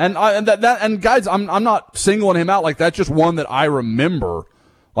 And guys, I'm not singling him out. Like, that's just one that I remember.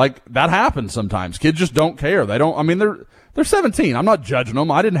 Like, that happens sometimes. Kids just don't care. They don't. I mean, they're 17. I'm not judging them.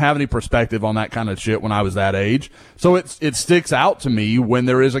 I didn't have any perspective on that kind of shit when I was that age. So it sticks out to me when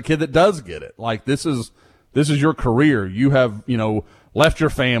there is a kid that does get it. Like, this is your career. You have, left your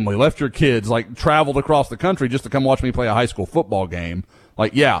family, left your kids, like, traveled across the country just to come watch me play a high school football game.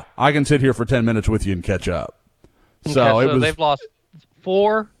 Like, yeah, I can sit here for 10 minutes with you and catch up. So they've lost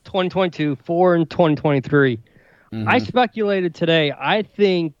 4 2022, 4 in 2023. Mm-hmm. I speculated today. I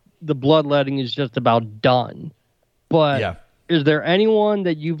think the bloodletting is just about done. But is there anyone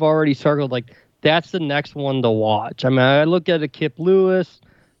that you've already circled, like, that's the next one to watch? I mean, I look at a Kip Lewis.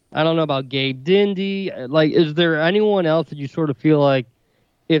 I don't know about Gabe Dindy. Like, is there anyone else that you sort of feel like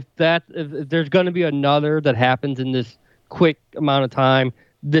if there's going to be another that happens in this quick amount of time,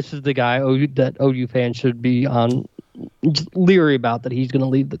 this is the guy that OU fans should be on leery about, that he's going to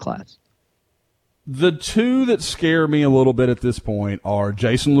lead the class? The two that scare me a little bit at this point are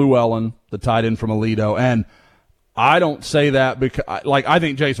Jason Llewellyn, the tight end from Aledo, and I don't say that because, I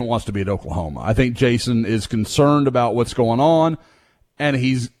think Jason wants to be at Oklahoma. I think Jason is concerned about what's going on, and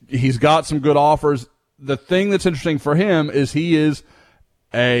he's got some good offers. The thing that's interesting for him is he is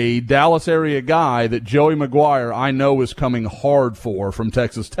a Dallas area guy that Joey McGuire, I know, is coming hard for from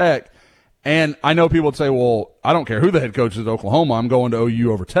Texas Tech. And I know people would say, well, I don't care who the head coach is at Oklahoma. I'm going to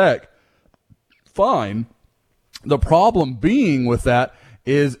OU over Tech. Fine. The problem being with that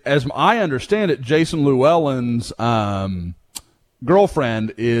is, as I understand it, Jason Llewellyn's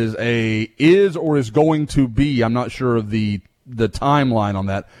girlfriend is going to be, I'm not sure of the timeline on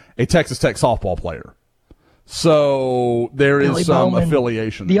that, a Texas Tech softball player. So there is Billy some Bowman,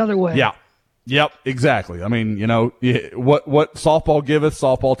 affiliation. The other way. Yeah. Yep, exactly. I mean, what softball giveth,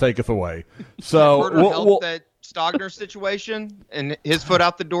 softball taketh away. So that Stogner situation and his foot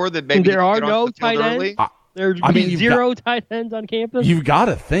out the door, that maybe there are no tight ends. There's zero tight ends on campus. You've got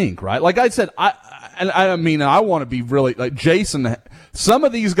to think, right? Like I said, I want to be really like Jason. Some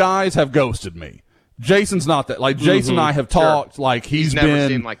of these guys have ghosted me. Jason's not that. Like, Jason and I have talked. Like, he's never been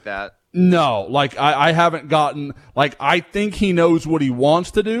seemed like that. No, like I haven't gotten, like, I think he knows what he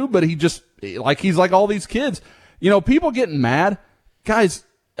wants to do, but he just, like, he's like all these kids. People getting mad, guys,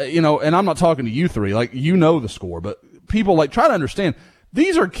 and I'm not talking to you three, like, the score, but people, like, try to understand.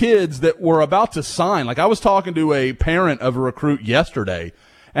 These are kids that were about to sign. Like, I was talking to a parent of a recruit yesterday,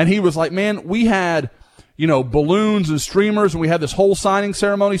 and he was like, man, we had, balloons and streamers, and we had this whole signing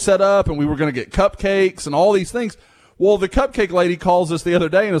ceremony set up, and we were going to get cupcakes and all these things. Well, the cupcake lady calls us the other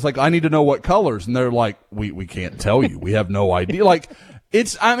day and is like, I need to know what colors. And they're like, we can't tell you. We have no idea. Like,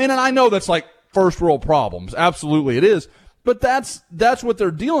 and I know that's like first world problems. Absolutely it is. But that's what they're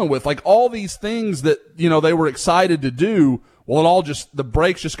dealing with. Like, all these things that, they were excited to do. Well, the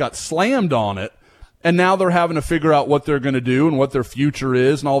brakes just got slammed on it. And now they're having to figure out what they're going to do and what their future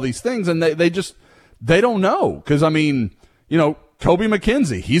is and all these things. And they don't know. Cause Kobe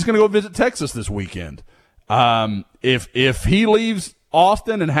McKenzie, he's going to go visit Texas this weekend. If he leaves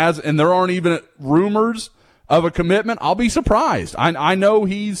Austin and there aren't even rumors of a commitment, I'll be surprised. I know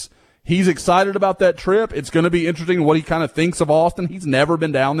he's He's excited about that trip. It's going to be interesting what he kind of thinks of Austin. He's never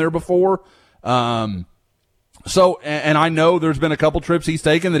been down there before. So, and I know there's been a couple trips he's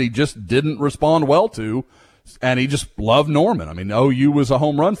taken that he just didn't respond well to, and he just loved Norman. I mean, OU was a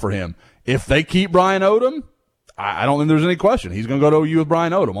home run for him. If they keep Brian Odom, I don't think there's any question. He's going to go to OU with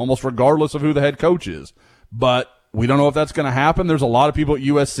Brian Odom, almost regardless of who the head coach is. But we don't know if that's going to happen. There's a lot of people at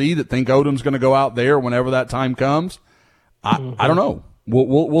USC that think Odom's going to go out there whenever that time comes. I don't know.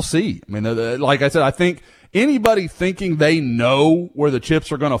 We'll see. I mean, like I said, I think anybody thinking they know where the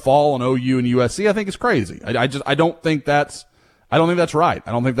chips are going to fall on OU and USC, I think is crazy. I don't think that's right.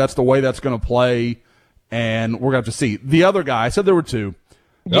 I don't think that's the way that's going to play, and we're going to have to see. The other guy, I said there were two.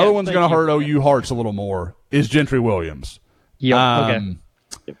 The other one's going to hurt OU hearts a little more is Gentry Williams. Yeah.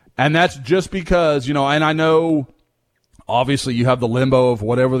 Okay. And that's just because, and I know obviously you have the limbo of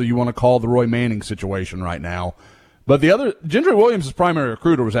whatever you want to call the Roy Manning situation right now. But the other, Gentry Williams' primary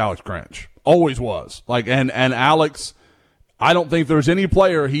recruiter was Alex Grinch. Always was. And Alex, I don't think there's any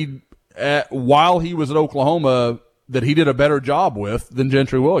player while he was at Oklahoma that he did a better job with than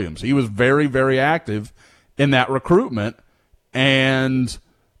Gentry Williams. He was very, very active in that recruitment. And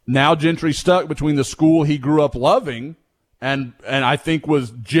now Gentry's stuck between the school he grew up loving and I think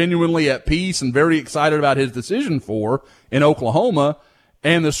was genuinely at peace and very excited about his decision for in Oklahoma,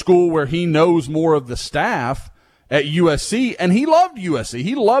 and the school where he knows more of the staff at USC, and he loved USC.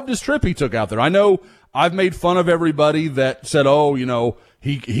 He loved his trip he took out there. I know I've made fun of everybody that said,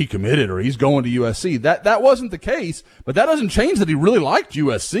 he committed or he's going to USC. That wasn't the case, but that doesn't change that he really liked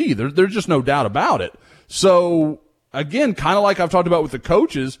USC. There's just no doubt about it. So, again, kind of like I've talked about with the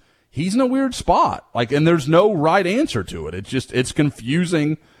coaches, he's in a weird spot. And there's no right answer to it. It's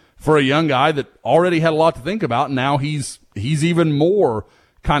confusing for a young guy that already had a lot to think about, and now he's even more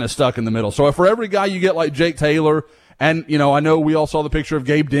kind of stuck in the middle. So for every guy you get like Jake Taylor, and, I know we all saw the picture of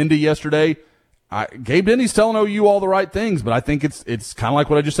Gabe Dindy yesterday. Gabe Dindy's telling OU all the right things, but I think it's kind of like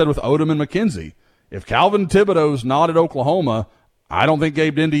what I just said with Odom and McKenzie. If Calvin Thibodeau's not at Oklahoma, I don't think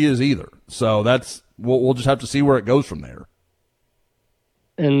Gabe Dindy is either. So we'll just have to see where it goes from there.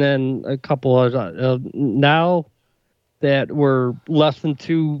 And then a couple of now that we're less than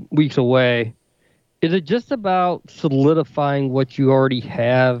 2 weeks away, is it just about solidifying what you already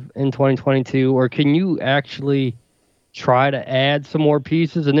have in 2022, or can you actually try to add some more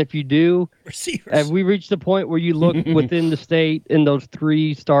pieces? And if you do, receivers, have we reached the point where you look within the state in those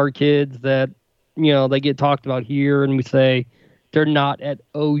 3-star kids that, they get talked about here and we say they're not at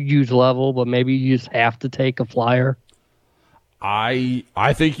OU's level, but maybe you just have to take a flyer? I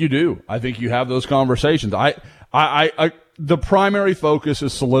think you do. I think you have those conversations. The primary focus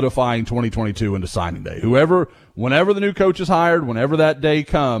is solidifying 2022 into signing day. Whenever the new coach is hired, whenever that day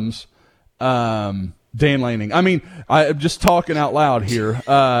comes, Dan Lanning. I mean, I'm just talking out loud here.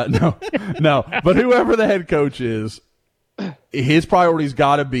 No. But whoever the head coach is, his priority's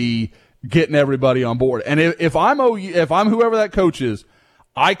got to be getting everybody on board. And if I'm whoever that coach is,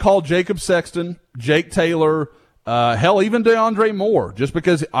 I call Jacob Sexton, Jake Taylor, hell, even DeAndre Moore, just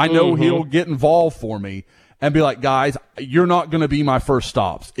because I know he'll get involved for me and be like, guys, you're not going to be my first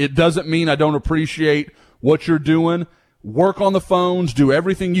stops. It doesn't mean I don't appreciate what you're doing. Work on the phones, do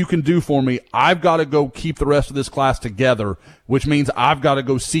everything you can do for me. I've got to go keep the rest of this class together, which means I've got to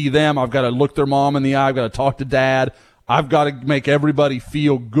go see them. I've got to look their mom in the eye. I've got to talk to dad. I've got to make everybody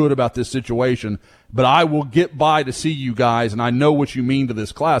feel good about this situation. But I will get by to see you guys, and I know what you mean to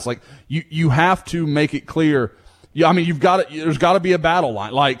this class. You have to make it clear. I mean, there's got to be a battle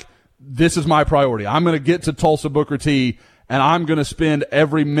line. This is my priority. I'm going to get to Tulsa Booker T, and I'm going to spend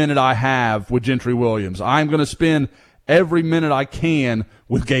every minute I have with Gentry Williams. I'm going to spend every minute I can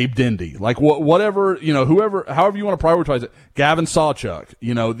with Gabe Dindy. Whatever, however you want to prioritize it. Gavin Sawchuk,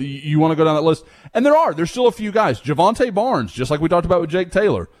 you want to go down that list. And there's still a few guys. Javonte Barnes, just like we talked about with Jake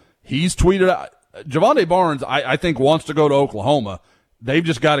Taylor. He's tweeted out. Javonte Barnes, I think, wants to go to Oklahoma. They've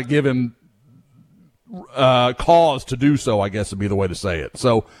just got to give him cause to do so, I guess would be the way to say it.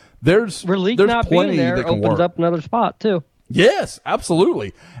 So there's not plenty being there that can opens work. up another spot too. Yes,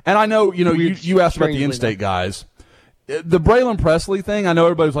 absolutely. And I know, you asked about the in-state guys. The Braylon Presley thing, I know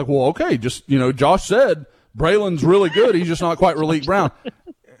everybody's like, well, okay, just, Josh said Braylon's really good. He's just not quite Raleek Brown.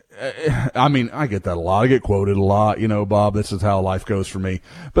 I mean, I get that a lot. I get quoted a lot. Bob, this is how life goes for me.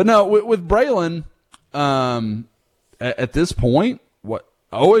 But no, with Braylon, at this point,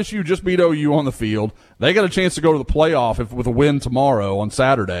 OSU just beat OU on the field. They got a chance to go to the playoff with a win tomorrow on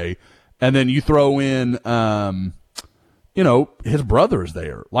Saturday, and then you throw in, his brother's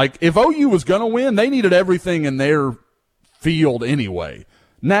there. If OU was going to win, they needed everything in their field anyway.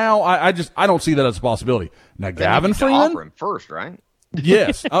 Now, I don't see that as a possibility. Now, Gavin Freeman offer him first, right?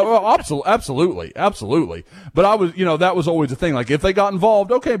 Yes, absolutely. But I was, that was always the thing. Like if they got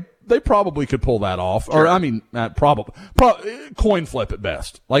involved, okay, they probably could pull that off. Sure. Or I mean, probably coin flip at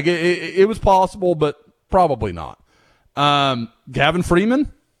best. Like it was possible, but probably not. Gavin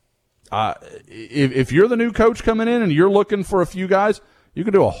Freeman, if you're the new coach coming in and you're looking for a few guys, you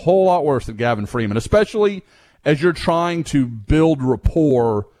can do a whole lot worse than Gavin Freeman, especially as you're trying to build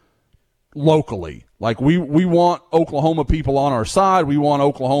rapport locally. Like we want Oklahoma people on our side. We want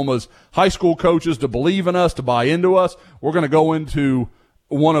Oklahoma's high school coaches to believe in us, to buy into us. We're going to go into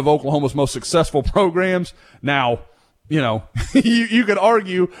one of Oklahoma's most successful programs. Now, you could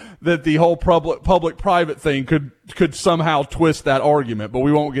argue that the whole public-private thing could somehow twist that argument, but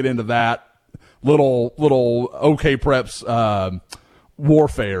we won't get into that little OK Preps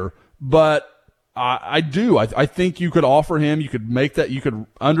warfare. But I think you could offer him. You could make that. You could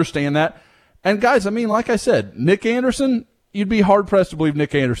understand that. And guys, I mean, like I said, Nick Anderson, you'd be hard-pressed to believe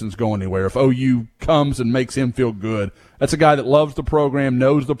Nick Anderson's going anywhere if OU comes and makes him feel good. That's a guy that loves the program,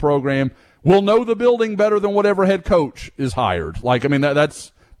 knows the program, will know the building better than whatever head coach is hired. Like, I mean,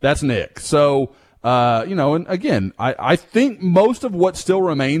 that's Nick. So, and again, I think most of what still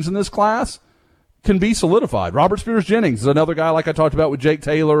remains in this class can be solidified. Robert Spears Jennings is another guy like I talked about with Jake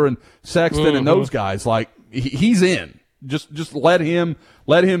Taylor and Sexton and those guys. Like, he's in. Just let him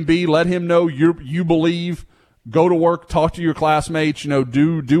be, let him know you believe, go to work, talk to your classmates,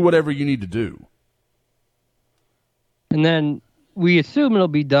 do whatever you need to do. And then we assume it'll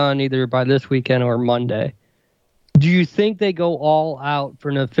be done either by this weekend or Monday. Do you think they go all out for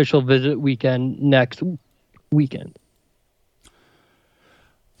an official visit weekend next weekend?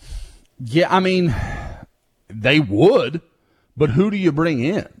 Yeah, I mean, they would, but who do you bring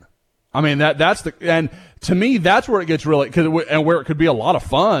in? I mean, and to me, that's where it gets really, and where it could be a lot of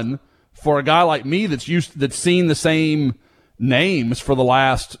fun for a guy like me that's seen the same names for the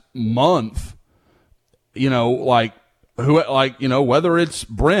last month, whether it's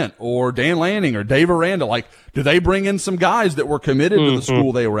Brent or Dan Lanning or Dave Aranda, like, do they bring in some guys that were committed to the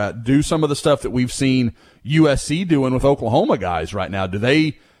school they were at, do some of the stuff that we've seen USC doing with Oklahoma guys right now?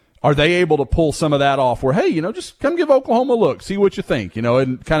 Are they able to pull some of that off where, hey, just come give Oklahoma a look, see what you think, and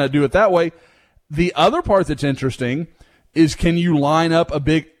kind of do it that way? The other part that's interesting is, can you line up a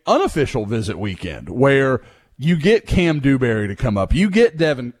big unofficial visit weekend where you get Cam Dewberry to come up, you get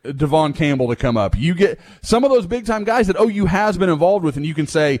Devon Campbell to come up, you get some of those big-time guys that OU has been involved with, and you can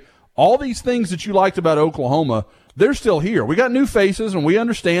say, all these things that you liked about Oklahoma, they're still here. We got new faces, and we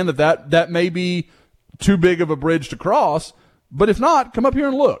understand that may be too big of a bridge to cross. But if not, come up here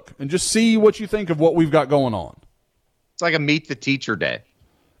and look and just see what you think of what we've got going on. It's like a meet the teacher day.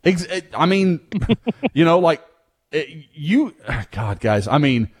 I mean, God, guys, I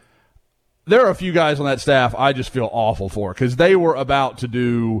mean, there are a few guys on that staff I just feel awful for because they were about to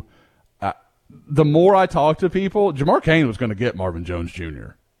do, the more I talk to people, Jamar Cain was going to get Marvin Jones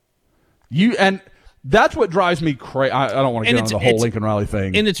Jr. And that's what drives me crazy. I don't want to get on the whole Lincoln Riley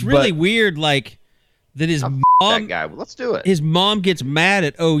thing. And it's really weird, like, that his mom, that guy. Well, let's do it. His mom gets mad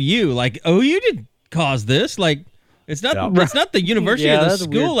at OU. Like, OU didn't cause this. Like, it's not it's not the university or the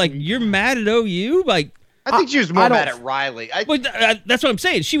school. Like, you're mad at OU. Like, I think she was more mad at Riley. That's what I'm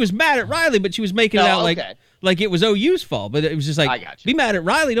saying. She was mad at Riley, but she was making it out like it was OU's fault. But it was just like, I got you. Be mad at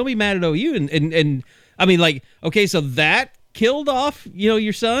Riley, don't be mad at OU. And I mean, like, okay, so that killed off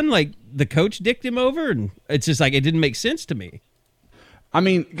your son. Like, the coach dicked him over, and it's just like it didn't make sense to me. I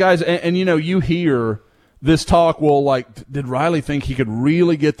mean, guys, and you hear this talk, well, like, did Riley think he could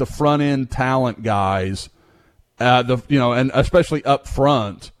really get the front end talent guys, and especially up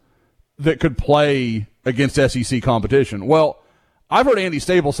front, that could play against SEC competition? Well, I've heard Andy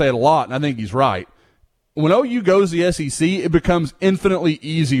Staples say it a lot, and I think he's right. When OU goes to the SEC, it becomes infinitely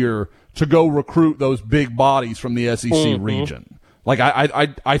easier to go recruit those big bodies from the SEC region. Like,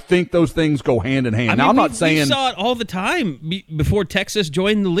 I think those things go hand in hand. I mean, I'm not saying we saw it all the time before Texas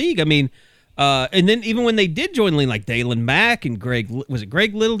joined the league. I mean, and then even when they did join the league, like Dalen Mack and Greg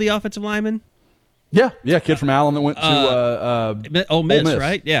Little, the offensive lineman? Yeah, kid from Allen that went to Ole Miss,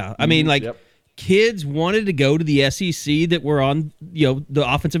 right? Yeah. I mean, like, kids wanted to go to the SEC that were on, the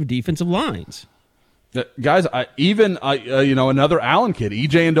offensive and defensive lines. Guys, another Allen kid,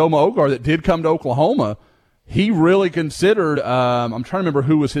 EJ Ndoma Ogar, that did come to Oklahoma, he really considered, I'm trying to remember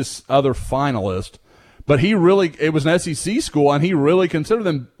who was his other finalist, but it was an SEC school, and he really considered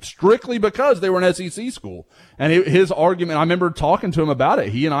them strictly because they were an SEC school. And his argument, I remember talking to him about it.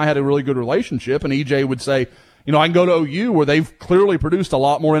 He and I had a really good relationship, and EJ would say, I can go to OU where they've clearly produced a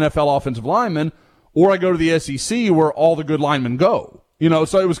lot more NFL offensive linemen, or I go to the SEC where all the good linemen go.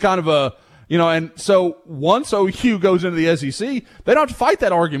 So it was kind of a, And so once OU goes into the SEC, they don't have to fight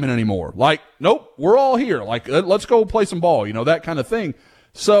that argument anymore. Like, nope, we're all here. Like, let's go play some ball, that kind of thing.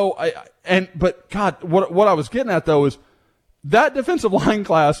 So, but God, what I was getting at though is that defensive line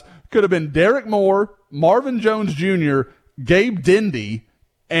class could have been Derek Moore, Marvin Jones Jr., Gabe Dindy,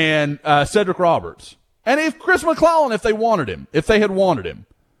 and Cedric Roberts. And if Chris McClellan, if they had wanted him.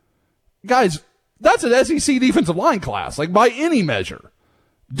 Guys, that's an SEC defensive line class, like by any measure.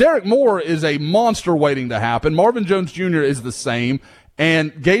 Derek Moore is a monster waiting to happen. Marvin Jones Jr. is the same.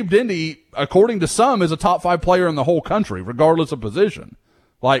 And Gabe Dindy, according to some, is a top 5 player in the whole country, regardless of position.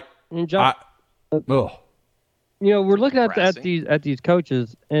 Like, John, we're looking at these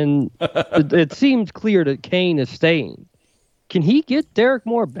coaches, and it seems clear that Kane is staying. Can he get Derek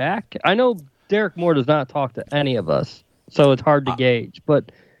Moore back? I know Derek Moore does not talk to any of us, so it's hard to gauge.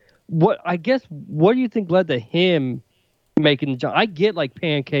 But what do you think led to him making the jump? I get like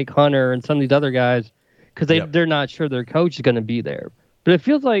Pancake Hunter and some of these other guys because they're not sure their coach is going to be there. But it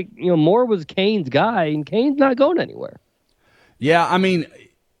feels like Moore was Kane's guy, and Kane's not going anywhere. Yeah, I mean,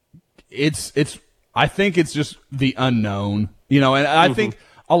 I think it's just the unknown, and I think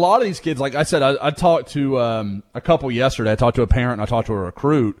a lot of these kids, like I said, I talked to a couple yesterday. I talked to a parent and I talked to a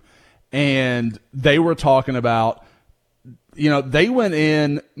recruit, and they were talking about, they went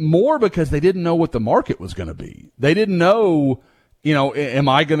in more because they didn't know what the market was going to be. They didn't know, am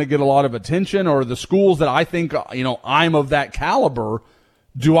I going to get a lot of attention, or the schools that I think, I'm of that caliber,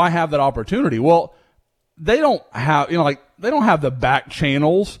 do I have that opportunity? Well, they don't have, they don't have the back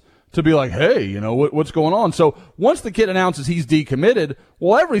channels to be like, hey, what's going on? So once the kid announces he's decommitted,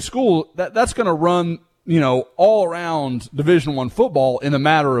 well, every school that's going to run, all around Division I football in a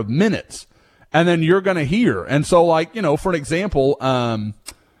matter of minutes. And then you're going to hear. And so, for an example, Kobe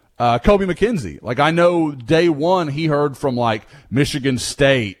McKenzie. Like, I know day one he heard from, Michigan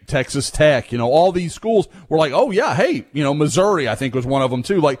State, Texas Tech, all these schools were like, oh, yeah, hey, Missouri, I think was one of them,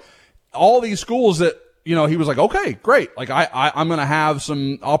 too. Like, all these schools that, he was like, okay, great. Like, I'm going to have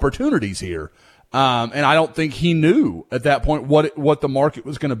some opportunities here. And I don't think he knew at that point what the market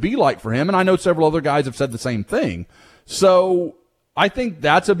was going to be like for him. And I know several other guys have said the same thing. So I think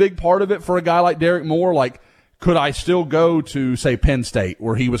that's a big part of it for a guy like Derek Moore. Like, could I still go to, say, Penn State,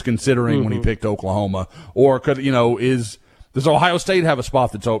 where he was considering when he picked Oklahoma? Or could, does Ohio State have a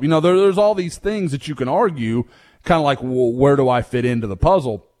spot that's open? There's all these things that you can argue, kind of like, well, where do I fit into the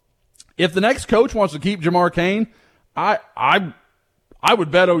puzzle? If the next coach wants to keep Jamar Cain, I would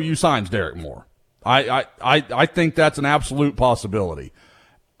bet OU signs Derek Moore. I think that's an absolute possibility.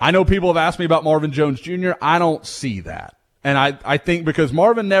 I know people have asked me about Marvin Jones Jr. I don't see that. And I think because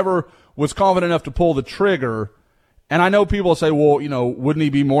Marvin never was confident enough to pull the trigger, and I know people say, well, wouldn't he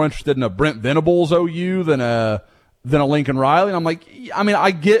be more interested in a Brent Venables OU than a Lincoln Riley? And I'm like,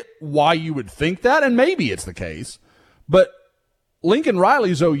 I get why you would think that, and maybe it's the case, but Lincoln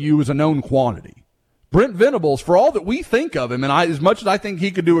Riley's OU is a known quantity. Brent Venables, for all that we think of him, and as much as I think he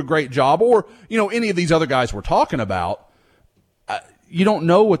could do a great job, or, any of these other guys we're talking about, you don't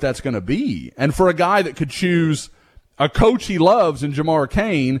know what that's going to be. And for a guy that could choose a coach he loves in Jamar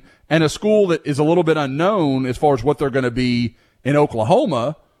Cain and a school that is a little bit unknown as far as what they're going to be in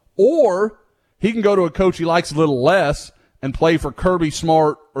Oklahoma, or he can go to a coach he likes a little less and play for Kirby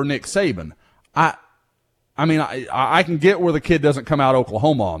Smart or Nick Saban. I can get where the kid doesn't come out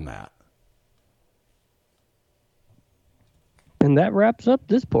Oklahoma on that. And that wraps up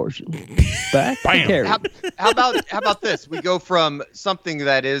this portion. Back to Kerry. How about this? We go from something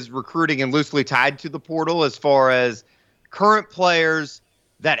that is recruiting and loosely tied to the portal as far as current players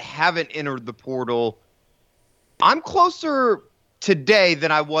that haven't entered the portal. I'm closer today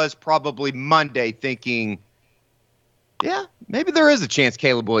than I was probably Monday, thinking, yeah, maybe there is a chance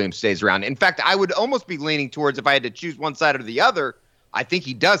Caleb Williams stays around. In fact, I would almost be leaning towards, if I had to choose one side or the other, I think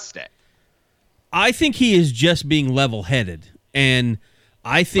he does stay. I think he is just being level-headed, and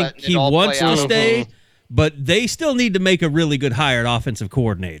I think he wants to stay, but they still need to make a really good hire at offensive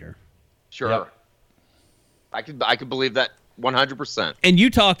coordinator. Sure. Yep. I could believe that 100%. And you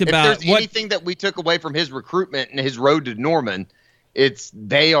talked about if there's anything that we took away from his recruitment and his road to Norman,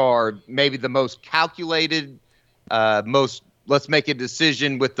 they are maybe the most calculated, let's make a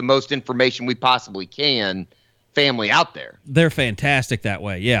decision with the most information we possibly can family out there. They're fantastic that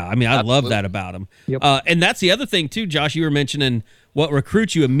way. Yeah. I love that about them. Yep. And that's the other thing too, Josh, you were mentioning what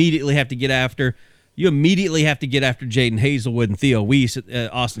recruits you immediately have to get after. You immediately have to get after Jaden Hazelwood and Theo Weiss,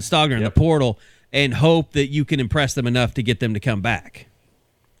 Austin Stogner in the portal, and hope that you can impress them enough to get them to come back.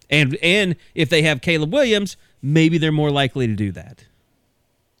 And if they have Caleb Williams, maybe they're more likely to do that.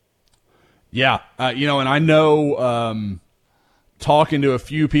 Yeah. And I know talking to a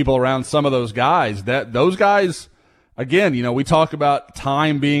few people around some of those guys, that those guys, again, we talk about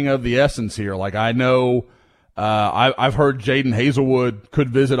time being of the essence here. Like, I know I've heard Jaden Hazelwood could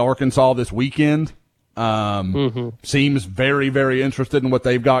visit Arkansas this weekend. Seems very, very interested in what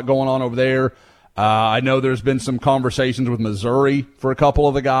they've got going on over there. I know there's been some conversations with Missouri for a couple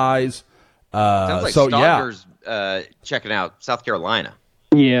of the guys. Sounds like Stogger's checking out South Carolina.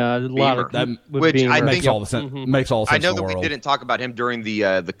 Yeah, a lot of that, which I think makes all the sense. Makes all the sense. I know that we didn't talk about him during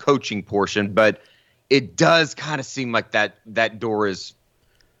the coaching portion, but it does kind of seem like that door is.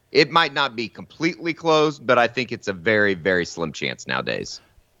 It might not be completely closed, but I think it's a very, very slim chance nowadays.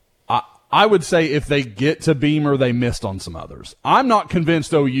 I would say if they get to Beamer, they missed on some others. I'm not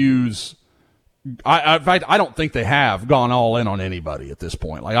convinced OU's. In fact, I don't think they have gone all in on anybody at this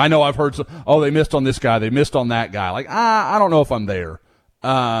point. Like, I know I've heard, they missed on this guy, they missed on that guy. Like, I don't know if I'm there.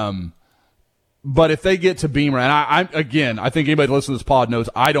 But if they get to Beamer, and I think anybody that listens to this pod knows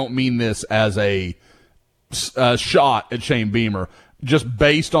I don't mean this as a shot at Shane Beamer. Just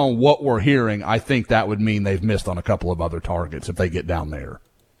based on what we're hearing, I think that would mean they've missed on a couple of other targets if they get down there.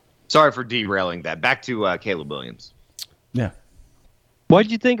 Sorry for derailing that. Back to Caleb Williams. Yeah. What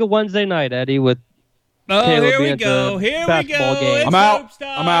did you think of Wednesday night, Eddie? With Caleb here we go. Here we go. Game? I'm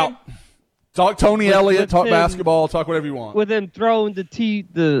out. Talk Tony Elliott. Talk basketball. Talk whatever you want. With him throwing the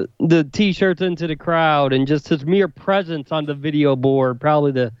T-shirts into the crowd and just his mere presence on the video board,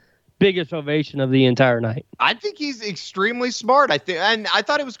 probably the biggest ovation of the entire night. I think he's extremely smart. And I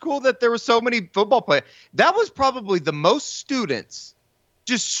thought it was cool that there were so many football players. That was probably the most students,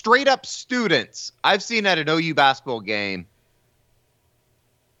 just straight up students, I've seen at an OU basketball game.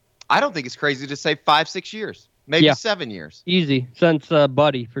 I don't think it's crazy to say 5-6 years, maybe 7 years. Easy, since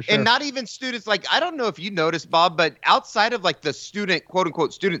Buddy, for sure. And not even students. Like, I don't know if you noticed, Bob, but outside of like the student, quote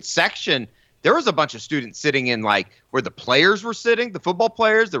unquote, student section, there was a bunch of students sitting in like where the players were sitting, the football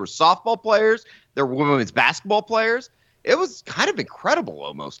players, there were softball players, there were women's basketball players. It was kind of incredible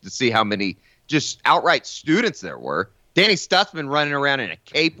almost to see how many just outright students there were. Danny Stutzman running around in a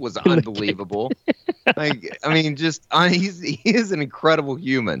cape was unbelievable. He is an incredible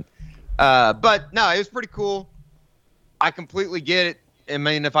human. But no, it was pretty cool. I completely get it. I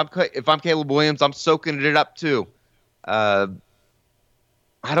mean, if I'm Caleb Williams, I'm soaking it up too. I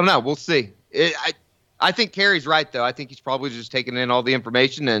don't know. We'll see. I think Carey's right, though. I think he's probably just taking in all the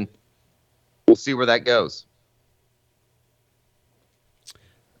information, and we'll see where that goes.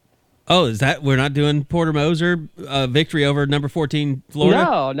 Oh, is that we're not doing Porter Moser victory over number 14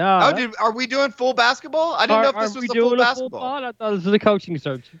 Florida? No. Oh, are we doing full basketball? I didn't know if this was a full basketball. I thought this was a coaching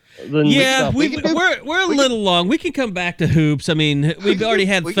search. Yeah, we're a little long. We can come back to hoops. I mean, we've already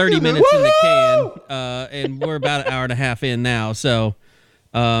had 30 minutes in the can, and we're about an hour and a half in now. So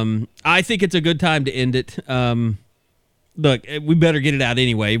I think it's a good time to end it. Look, we better get it out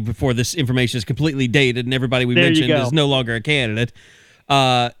anyway before this information is completely dated and everybody we mentioned is no longer a candidate.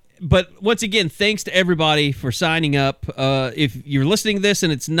 But once again, thanks to everybody for signing up. If you're listening to this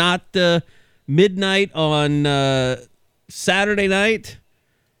and it's not midnight on Saturday night,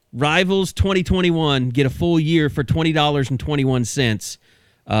 Rivals 2021, get a full year for $20.21.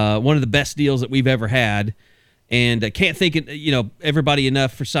 One of the best deals that we've ever had. And I can't thank everybody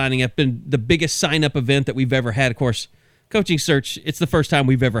enough for signing up. Been the biggest sign-up event that we've ever had. Of course, Coaching Search, it's the first time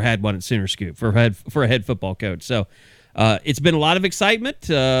we've ever had one at Sooner Scoop for a head football coach. So it's been a lot of excitement.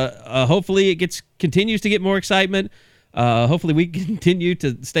 Hopefully it continues to get more excitement. Hopefully we continue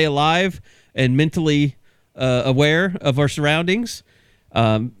to stay alive and mentally aware of our surroundings.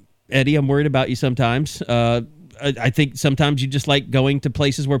 Eddie, I'm worried about you sometimes. I think sometimes you just like going to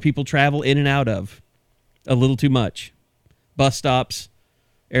places where people travel in and out of a little too much. Bus stops,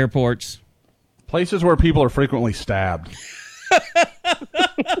 airports. Places where people are frequently stabbed.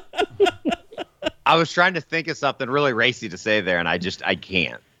 I was trying to think of something really racy to say there, and I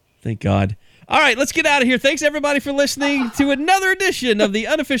can't. Thank God. All right, let's get out of here. Thanks, everybody, for listening to another edition of the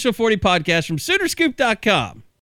Unofficial 40 podcast from Soonerscoop.com.